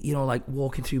 mate, you know, like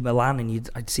walking through Milan and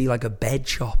I'd see like a bed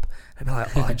shop. I'd be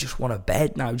like, I just want a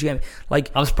bed now. Do you get me?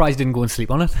 Like, I'm surprised you didn't go and sleep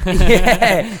on it.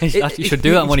 Yeah. You should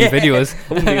do that in one of your videos.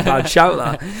 Wouldn't be a bad shout,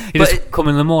 that. You just come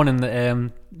in the morning,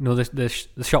 you know, the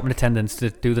shopping attendants to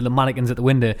do the mannequins at the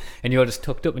window, and you're just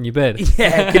tucked up in your bed.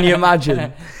 Yeah, can you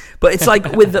imagine? But it's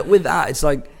like, with that, it's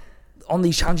like, on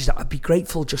these challenges, I'd be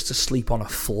grateful just to sleep on a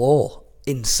floor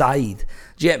inside.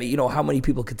 Do you get me? You know, how many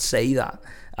people could say that?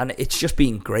 And it's just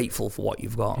being grateful for what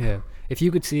you've got. Yeah. If you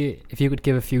could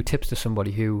give a few tips to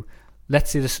somebody who,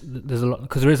 let's say there's a lot,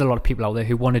 because there is a lot of people out there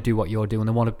who want to do what you're doing.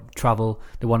 They want to travel.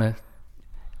 They want to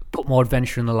put more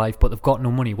adventure in their life, but they've got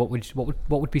no money, what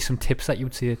would be some tips that you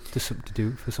would say to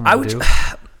do for someone to do?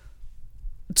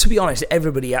 To be honest,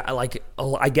 everybody,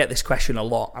 I get this question a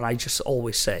lot, and I just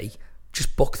always say,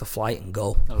 just book the flight and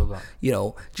go. I love that. You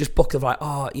know, just book the flight.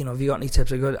 Oh, you know, have you got any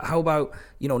tips? How about,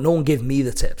 you know, no one give me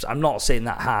the tips. I'm not saying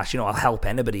that harsh. You know, I'll help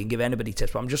anybody and give anybody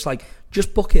tips, but I'm just like,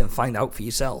 just book it and find out for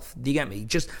yourself. Do you get me?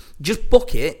 Just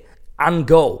book it and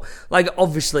go. Like,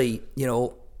 obviously, you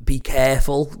know, be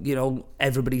careful. You know,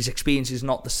 everybody's experience is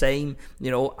not the same.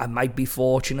 You know, I might be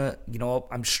fortunate. You know,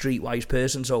 I'm a streetwise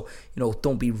person, so, you know,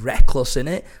 don't be reckless in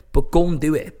it. But go and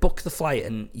do it. Book the flight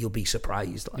and you'll be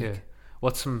surprised. Like. Yeah.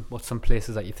 What's some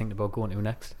places that you think about going to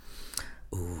next?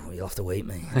 Ooh, you'll have to wait,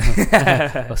 mate.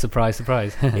 Oh, surprise.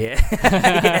 Yeah.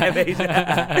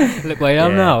 Look where I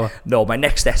am now. No, my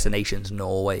next destination's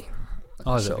Norway.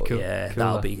 Oh, so cool. Yeah, cool,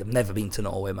 that'll be. I've never been to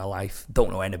Norway in my life.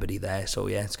 Don't know anybody there, so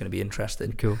yeah, it's going to be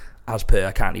interesting. Cool. As per,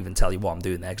 I can't even tell you what I'm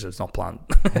doing there because it's not planned.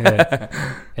 What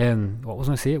was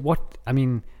I going to say?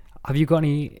 Have you got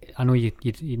any? I know you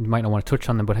might not want to touch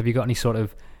on them, but have you got any sort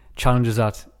of challenges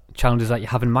that you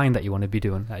have in mind that you want to be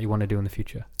doing, that you want to do in the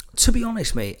future? To be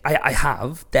honest, mate, I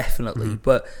have, definitely.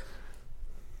 But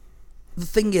the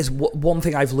thing is, one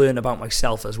thing I've learned about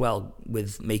myself as well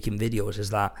with making videos is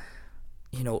that,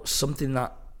 you know, something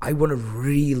that I want to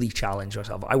really challenge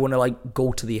myself. I want to, like,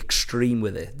 go to the extreme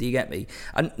with it. Do you get me?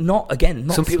 And not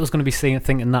some people's going to be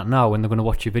thinking that now when they're going to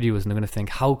watch your videos, and they're going to think,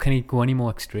 how can he go any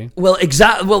more extreme? Well,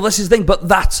 exactly. Well, this is the thing. But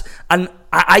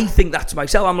I think that to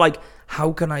myself. I'm like,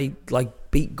 how can I,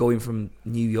 like, beat going from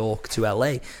New York to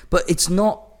LA? But it's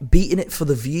not beating it for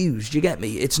the views. Do you get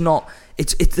me? It's not.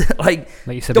 It's like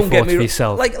you said, don't before, get me for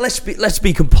yourself. Like, let's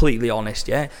be completely honest.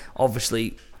 Yeah,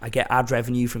 obviously, I get ad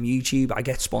revenue from YouTube. I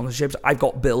get sponsorships. I've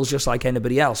got bills just like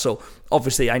anybody else. So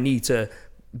obviously, I need to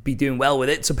be doing well with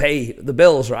it to pay the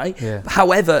bills, right? Yeah.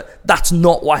 However, that's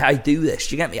not why I do this.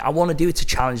 Do you get me? I want to do it to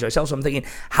challenge myself. So I'm thinking,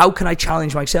 how can I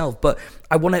challenge myself? But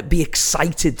I want to be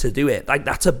excited to do it. Like,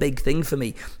 that's a big thing for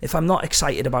me. If I'm not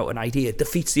excited about an idea, it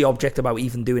defeats the object about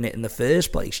even doing it in the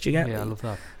first place. Do you get me? Yeah, I love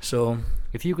that. So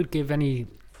if you could give any,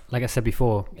 like I said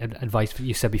before, advice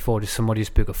you said before to somebody who's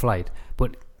book a flight,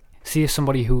 but see if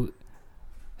somebody who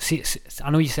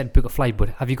I know you said book a flight, but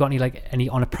have you got any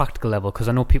on a practical level? Because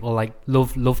I know people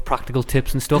love practical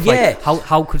tips and stuff. Yeah. Like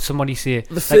how could somebody say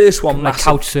the first one, like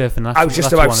couch surfing? I was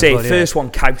just about to say first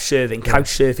one, couch surfing. Couch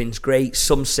surfing's great.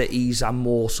 Some cities are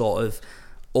more sort of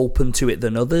open to it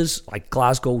than others. Like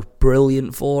Glasgow's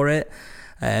brilliant for it.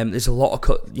 There's a lot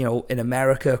of in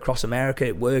America, across America,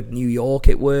 it worked. New York,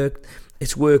 it worked.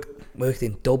 It's worked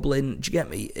in Dublin. Do you get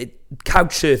me?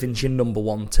 Couch surfing's your number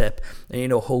one tip.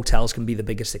 And hotels can be the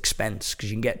biggest expense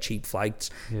because you can get cheap flights.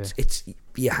 Yeah. It's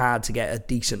hard to get a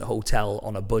decent hotel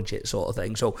on a budget sort of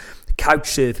thing. So couch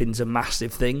surfing's a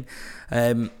massive thing.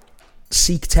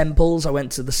 Sikh temples. I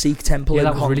went to the Sikh temple in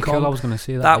Hong Kong. Yeah, that was really cool. I was going to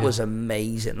say that. That was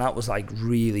amazing. That was like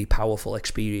really powerful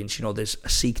experience. There's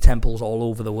Sikh temples all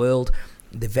over the world.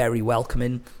 They're very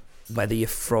welcoming, whether you're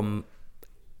from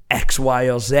X, Y,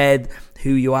 or Z,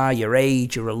 who you are, your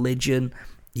age, your religion,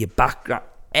 your background,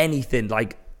 anything.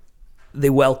 Like, they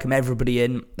welcome everybody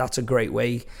in. That's a great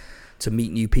way to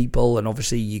meet new people, and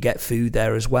obviously you get food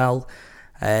there as well.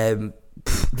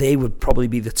 They would probably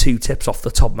be the two tips off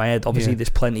the top of my head. Obviously, there's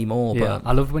plenty more. Yeah, but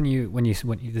I loved when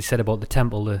you said about the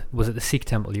temple. Was it the Sikh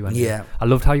temple you went to? Yeah, I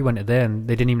loved how you went to there, and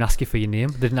they didn't even ask you for your name.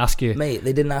 They didn't ask you, mate.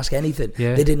 They didn't ask anything.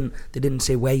 Yeah. They didn't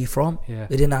say where you're from. Yeah.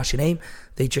 They didn't ask your name.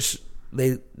 They just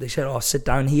they said, "Oh, sit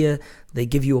down here." They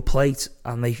give you a plate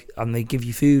and they give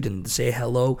you food and say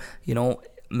hello.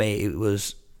 Mate, it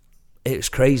was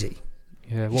crazy.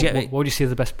 Yeah. What would you say is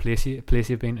the best place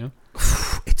you've been to?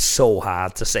 It's so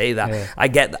hard to say that. Yeah. I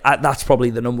get that's probably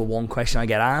the number one question I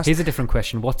get asked. Here's a different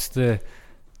question. What's the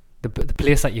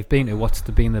place that you've been to? What's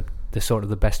been the sort of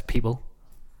the best people?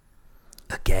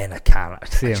 Again, I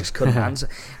just couldn't answer.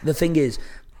 The thing is,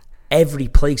 every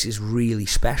place is really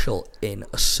special in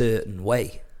a certain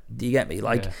way. Do you get me?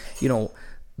 Like,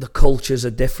 the cultures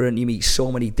are different. You meet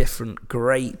so many different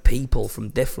great people from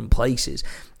different places,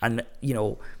 and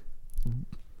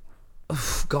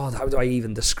God, how do I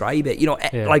even describe it?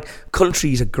 Like,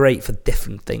 countries are great for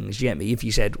different things. You get me? If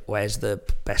you said, where's the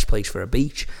best place for a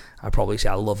beach? I'd probably say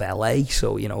I love LA,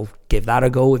 so, give that a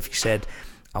go. If you said,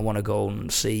 I want to go and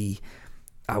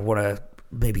I want to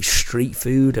maybe street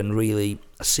food and really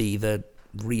see the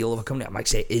real of a company, I might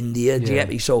say India. Do you get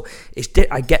me? So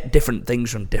I get different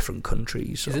things from different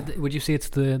countries. So. Would you say it's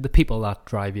the people that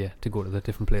drive you to go to the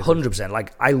different places? 100%.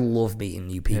 Like, I love meeting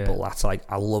new people. That's like,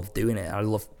 I love doing it. I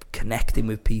love connecting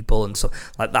with people, and so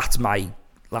like that's my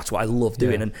that's what I love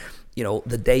doing. And you know,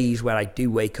 the days where I do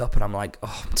wake up and I'm like,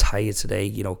 oh, I'm tired today,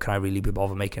 you know, can I really be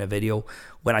bothered making a video?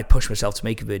 When I push myself to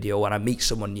make a video and I meet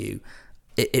someone new,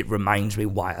 it reminds me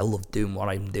why I love doing what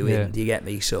I'm doing. Yeah. Do you get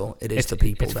me? So it's the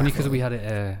people. It's funny because we had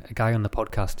a guy on the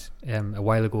podcast a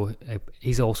while ago.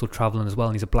 He's also travelling as well,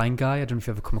 and he's a blind guy. I don't know if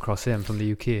you've ever come across him from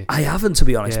the UK. I haven't, to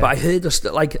be honest, but I heard the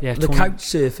couch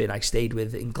surfing I stayed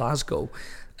with in Glasgow.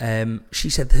 She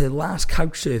said her last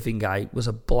couch surfing guy was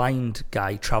a blind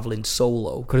guy travelling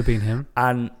solo. Could have been him.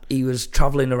 And he was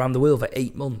travelling around the world for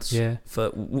 8 months. Yeah.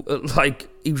 For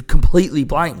he was completely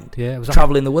blind. Yeah. It was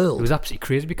travelling the world. It was absolutely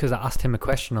crazy because I asked him a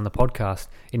question on the podcast,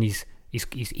 and he's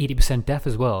 80% deaf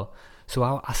as well. So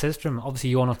I says to him,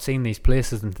 obviously you're not seeing these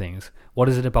places and things. What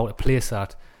is it about a place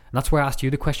that? And that's where I asked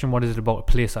you the question. What is it about a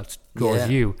place that draws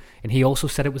you? And he also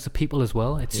said it was the people as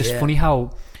well. It's just funny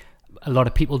how a lot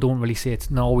of people don't really say it's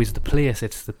not always the place,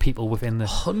 it's the people within the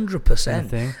 100%.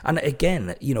 Thing. And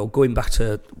again, you know, going back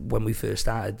to when we first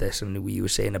started this, and you were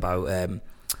saying about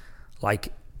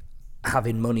like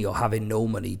having money or having no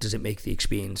money, does it make the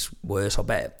experience worse or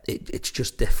better? It's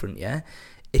just different, yeah.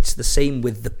 It's the same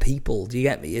with the people. Do you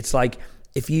get me? It's like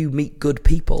if you meet good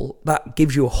people, that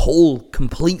gives you a whole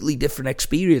completely different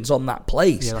experience on that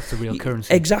place. Yeah, that's the real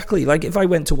currency. Exactly. Like if I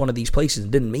went to one of these places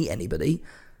and didn't meet anybody,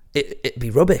 it'd be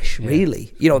rubbish,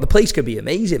 really. You know, the place could be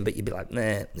amazing, but you'd be like, nah,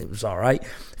 it was all right.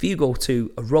 If you go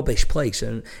to a rubbish place,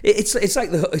 and it's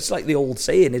like the old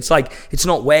saying, it's like it's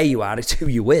not where you are, it's who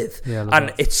you're with,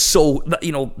 and it's so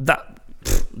you know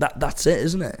that's it,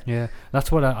 isn't it? Yeah,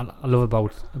 that's what I love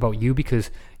about you,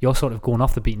 because you're sort of going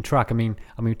off the beaten track. I mean,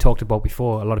 we talked about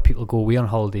before. A lot of people go away on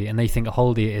holiday and they think a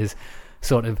holiday is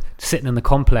sort of sitting in the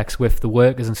complex with the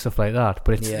workers and stuff like that,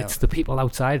 but it's the people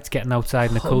outside. It's getting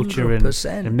outside in the culture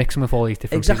and mixing with all these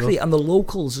different people. And the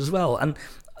locals as well. And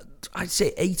I'd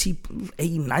say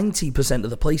 90% of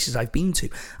the places I've been to,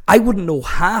 I wouldn't know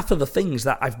half of the things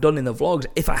that I've done in the vlogs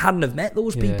if I hadn't have met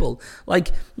those people. Like,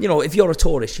 you know, if you're a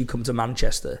tourist, you come to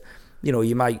Manchester, you know,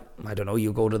 you might, I don't know,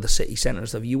 you go to the city centre and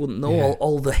stuff, you wouldn't know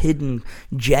all the hidden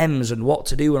gems and what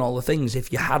to do and all the things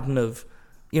if you hadn't have,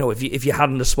 you know, if you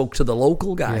hadn't have spoke to the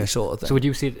local guy, sort of thing. So would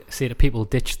you say to people,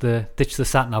 ditch the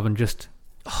sat nav and just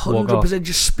 100%,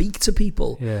 just speak to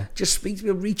people. Yeah. Just speak to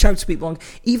people, reach out to people.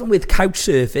 Even with couch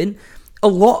surfing, a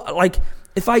lot, like,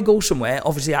 if I go somewhere,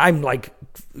 obviously I'm like,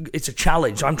 it's a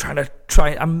challenge. I'm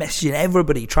messaging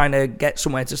everybody, trying to get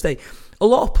somewhere to stay. A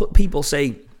lot of people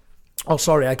say, oh,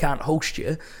 sorry, I can't host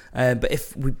you,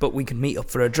 but we can meet up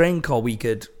for a drink, or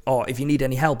if you need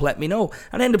any help, let me know.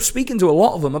 And I end up speaking to a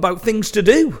lot of them about things to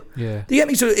do. Yeah. Do you get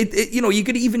me? So you know, you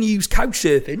could even use couch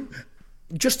surfing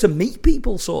just to meet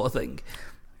people, sort of thing.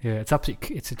 Yeah, it's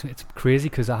absolutely it's crazy,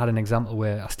 because I had an example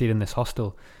where I stayed in this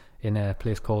hostel in a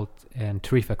place called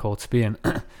Tarifa, called Spain.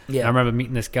 Yeah. I remember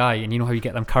meeting this guy, and you know how you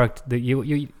get them characters.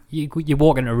 You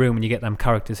walk into a room and you get them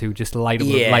characters who just light up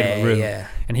the room. Yeah.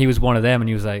 And he was one of them, and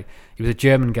he was a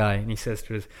German guy, and he says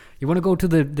to us, "You want to go to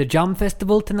the Jam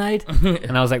Festival tonight?"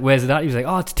 And I was like, "Where's that?" He was like,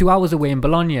 "Oh, it's 2 hours away in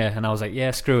Bologna." And I was like, "Yeah,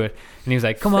 screw it." And he was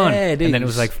like, "Come on." And then it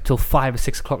was like till 5 or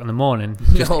 6 o'clock in the morning,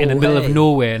 just in the middle of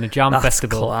nowhere in a Jam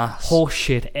Festival. Class. Horse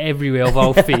shit everywhere of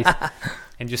our feet.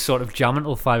 And just sort of jamming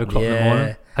till 5 o'clock in the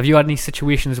morning. Have you had any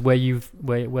situations where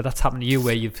where that's happened to you,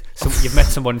 where you've met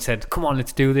someone and said, "Come on,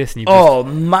 let's do this"?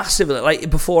 And massively. Like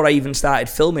before I even started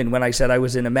filming, when I said I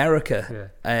was in America,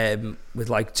 with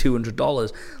like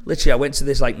 $200, literally I went to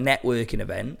this like networking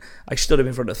event. I stood up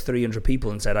in front of 300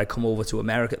 people and said I come over to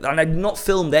America, and I'd not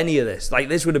filmed any of this. Like,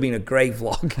 this would have been a great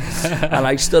vlog. And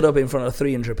I stood up in front of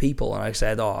 300 people and I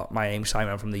said, "Oh, my name's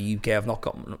Simon, I'm from the UK. I've not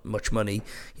got much money.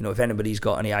 You know, if anybody's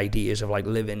got any ideas of like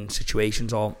living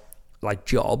situations or like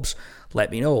jobs, let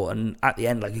me know." And at the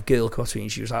end, like, a girl came up to me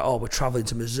and she was like, "Oh, we're traveling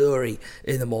to Missouri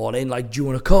in the morning, like, do you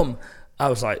want to come?" I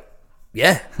was like,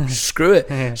 yeah, screw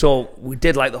it. So we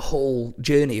did like the whole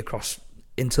journey across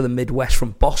into the Midwest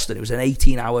from Boston. It was an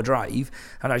 18-hour drive,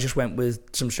 and I just went with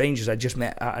some strangers I just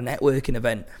met at a networking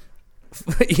event,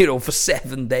 you know, for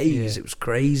 7 days. It was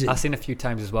crazy. I've seen a few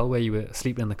times as well where you were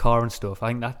sleeping in the car and stuff. I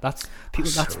think that's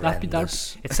people.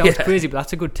 That's it sounds crazy, but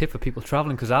that's a good tip for people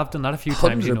traveling, because I've done that a few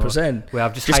times. 100%. Where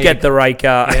I've just get the right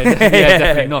car. Yeah,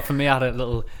 definitely not. For me, I had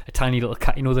a tiny little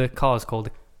car. You know, the car's called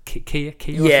the Kia.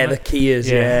 Yeah, the Kias.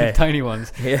 Yeah, tiny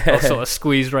ones. Yeah, all sort of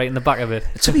squeezed right in the back of it.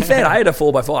 To be fair, I had a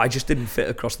 4x4. I just didn't fit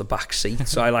across the back seat,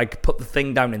 so I like put the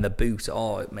thing down in the boot.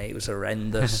 Oh, mate, it was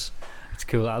horrendous. It's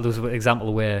cool. There was an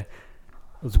example where there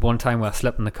was one time where I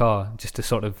slept in the car just to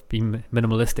sort of be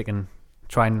minimalistic and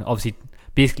try and obviously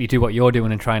basically do what you're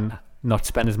doing and try and not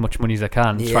spend as much money as I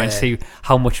can. Try and see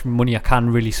how much money I can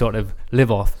really sort of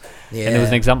live off. And there was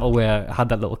an example where I had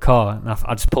that little car and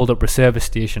I just pulled up a service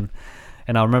station,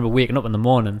 And I remember waking up in the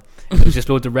morning, there was just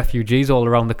loads of refugees all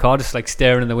around the car, just like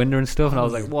staring in the window and stuff. And I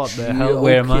was like, "What the hell?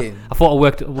 Where am I?" I thought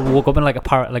I woke up in like a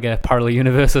parallel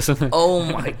universe or something. Oh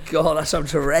my god, that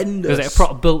sounds horrendous. It was like a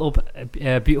proper built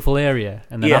up, beautiful area,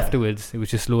 and then afterwards, it was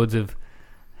just loads of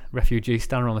refugees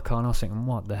standing around the car. And I was thinking,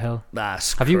 "What the hell?"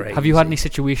 That's have crazy. you had any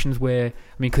situations where,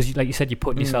 I mean, because like you said, you're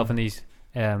putting yourself in these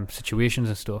situations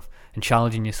and stuff and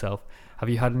challenging yourself. Have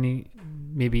you had any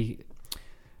maybe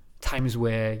times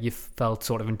where you felt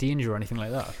sort of in danger or anything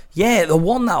like that? Yeah, the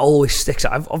one that always sticks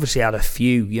out, I've obviously had a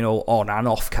few, on and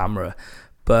off camera,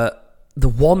 but the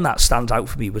one that stands out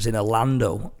for me was in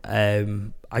Orlando.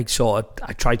 I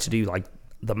tried to do like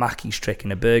the Mackey's trick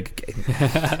in a Burger King.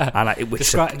 And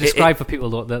describe for people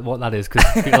what that is,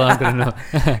 because people aren't going to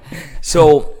know.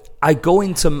 So I go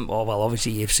into,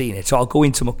 obviously you've seen it, so I'll go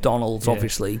into McDonald's,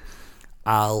 obviously.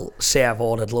 I'll say I've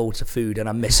ordered loads of food and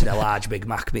I'm missing a large Big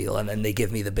Mac meal, and then they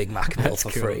give me the Big Mac meal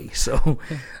for free. So,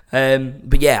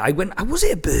 but yeah, was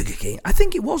it a Burger King? I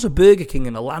think it was a Burger King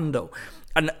in Orlando.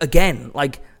 And again,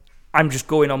 like, I'm just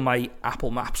going on my Apple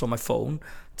Maps on my phone,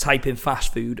 type in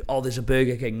fast food. Oh, there's a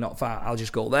Burger King not far. I'll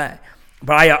just go there.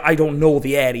 But I don't know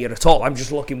the area at all. I'm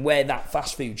just looking where that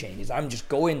fast food chain is. I'm just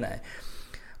going there.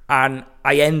 And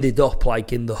I ended up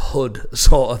like in the hood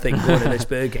sort of thing, going to this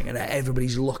Burger King, and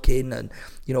everybody's looking, and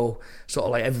sort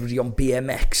of like everybody on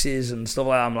BMXs and stuff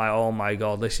like that. I'm like, oh my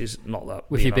god, this is not that.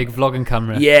 With your big vlogging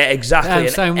camera. Yeah, exactly.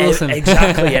 Sam Wilson.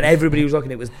 Exactly, and everybody was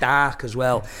looking. It was dark as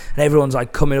well, and everyone's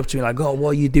like coming up to me like, oh, what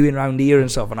are you doing around here and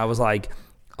stuff. And I was like,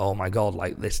 oh my god,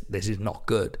 like this is not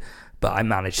good. But I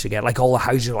managed to get, like, all the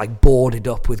houses are like boarded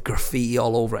up with graffiti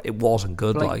all over it. It wasn't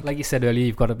good. Like you said earlier,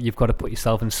 you've got to put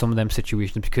yourself in some of them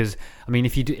situations, because I mean,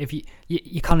 if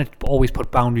you kind of always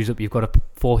put boundaries up, you've got to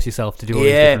force yourself to do all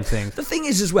these different things. The thing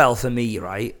is as well for me,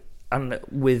 right, and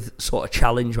with sort of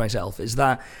challenge myself, is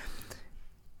that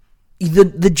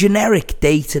the generic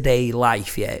day-to-day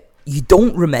life, you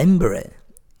don't remember it.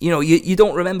 You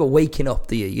don't remember waking up,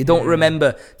 do you? You don't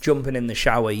remember jumping in the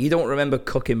shower. You don't remember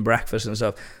cooking breakfast and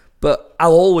stuff. But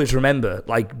I'll always remember,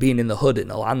 like, being in the hood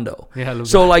in Orlando. Yeah,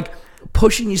 so, like,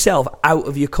 pushing yourself out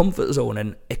of your comfort zone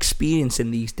and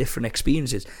experiencing these different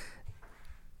experiences,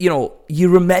 you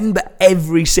remember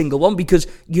every single one because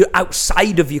you're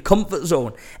outside of your comfort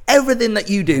zone. Everything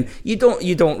that you do, you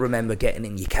don't remember getting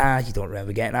in your car, you don't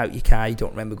remember getting out your car, you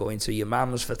don't remember going to your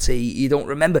mum's for tea, you don't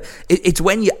remember. It's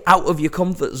when you're out of your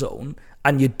comfort zone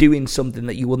and you're doing something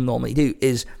that you wouldn't normally do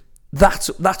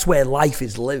that's where life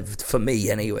is lived for me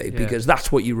anyway, because that's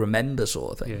what you remember,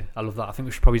 sort of thing. Yeah, I love that. I think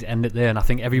we should probably end it there, and I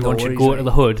think everyone should go to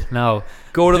the hood now.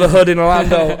 Go to the hood in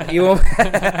Orlando. You won't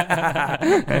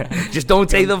just don't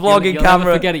take the vlogging you'll camera.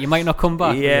 Never forget it. You might not come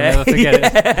back. Yeah, you'll never forget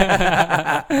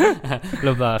it.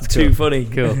 Love that. It's too cool. funny.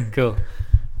 Cool.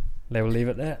 We'll leave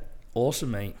it there.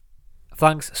 Awesome, mate.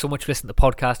 Thanks so much for listening to the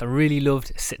podcast. I really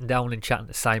loved sitting down and chatting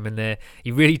to Simon there.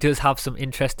 He really does have some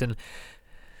interesting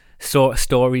sort of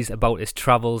stories about his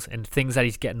travels and things that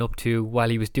he's getting up to while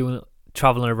he was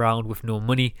traveling around with no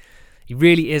money. He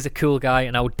really is a cool guy,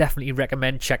 and I would definitely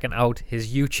recommend checking out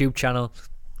his YouTube channel.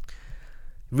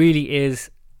 Really is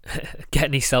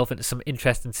getting himself into some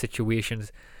interesting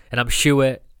situations, and I'm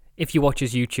sure if you watch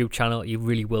his YouTube channel, he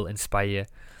really will inspire you.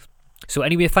 So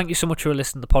anyway, thank you so much for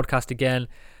listening to the podcast again.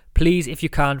 Please, if you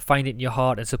can, find it in your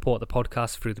heart and support the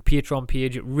podcast through the Patreon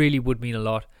page. It really would mean a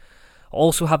lot.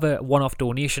 Also have a one-off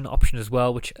donation option as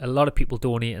well, which a lot of people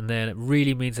donate, and then it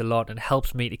really means a lot and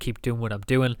helps me to keep doing what I'm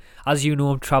doing. As you know,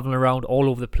 I'm traveling around all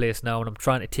over the place now, and I'm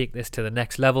trying to take this to the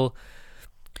next level,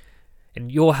 and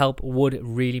your help would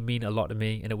really mean a lot to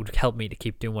me, and it would help me to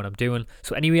keep doing what I'm doing.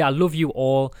 So anyway, I love you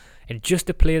all, and just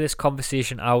to play this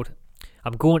conversation out,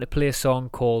 I'm going to play a song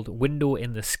called Window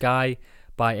in the Sky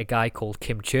by a guy called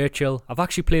Kim Churchill. I've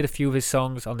actually played a few of his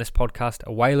songs on this podcast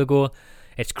a while ago.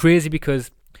 It's crazy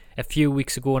because a few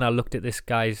weeks ago when I looked at this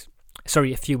guy's,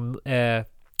 a few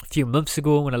months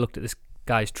ago when I looked at this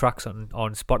guy's tracks on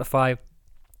Spotify,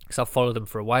 because I've followed him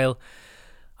for a while,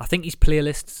 I think his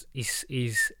playlists,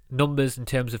 his numbers in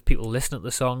terms of people listening to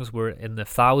the songs were in the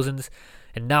thousands,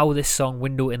 and now this song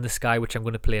Window in the Sky, which I'm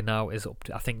going to play now, is up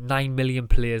to I think 9 million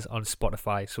plays on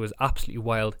Spotify, so it's absolutely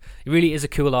wild. He really is a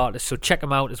cool artist, so check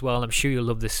him out as well, and I'm sure you'll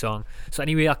love this song. So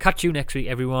anyway, I'll catch you next week,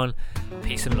 everyone.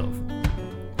 Peace and love.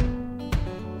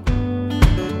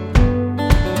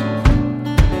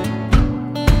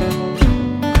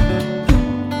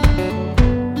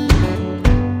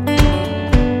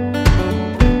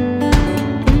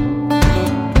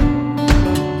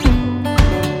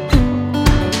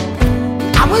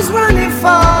 Running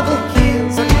for the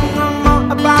hills, I don't know more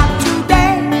about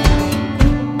today.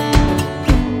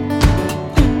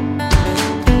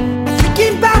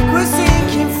 Thinking backwards in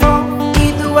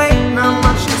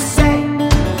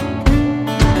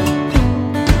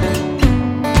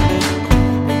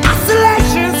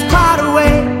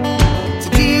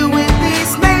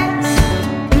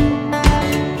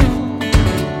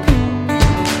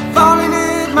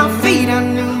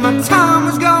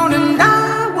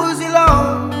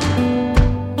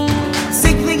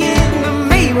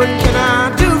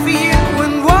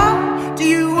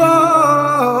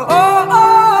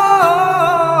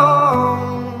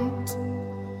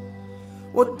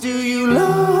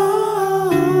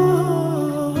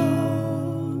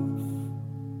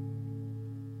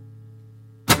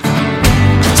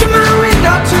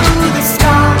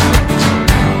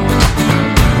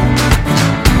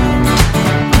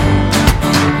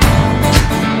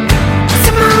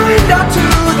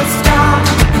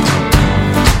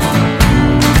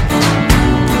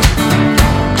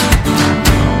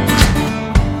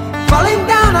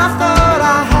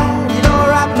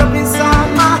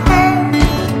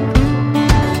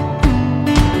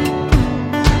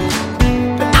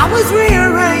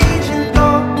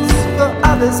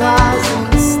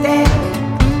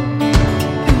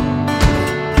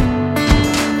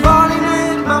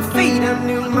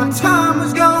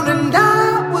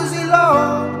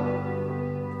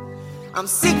I'm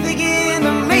sick thinking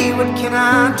of me. What can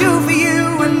I do for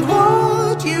you and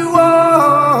what you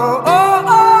want?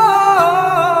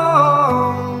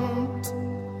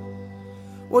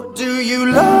 What do you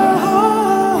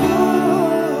love?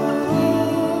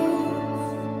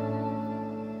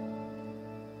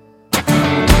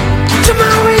 To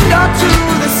my window, to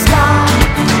the sky.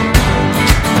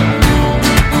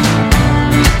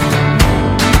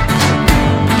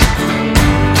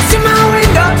 To my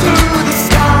window, to the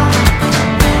sky.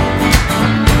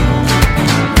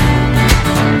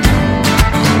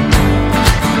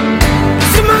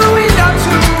 To my window,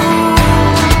 to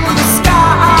the sky.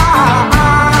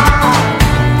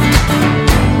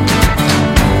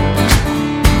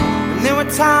 And there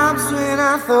were times when I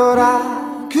thought I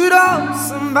could hold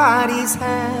somebody's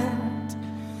hand,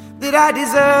 that I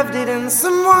deserved it and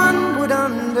someone would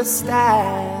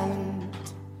understand.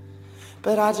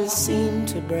 But I just seemed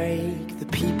to break the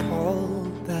people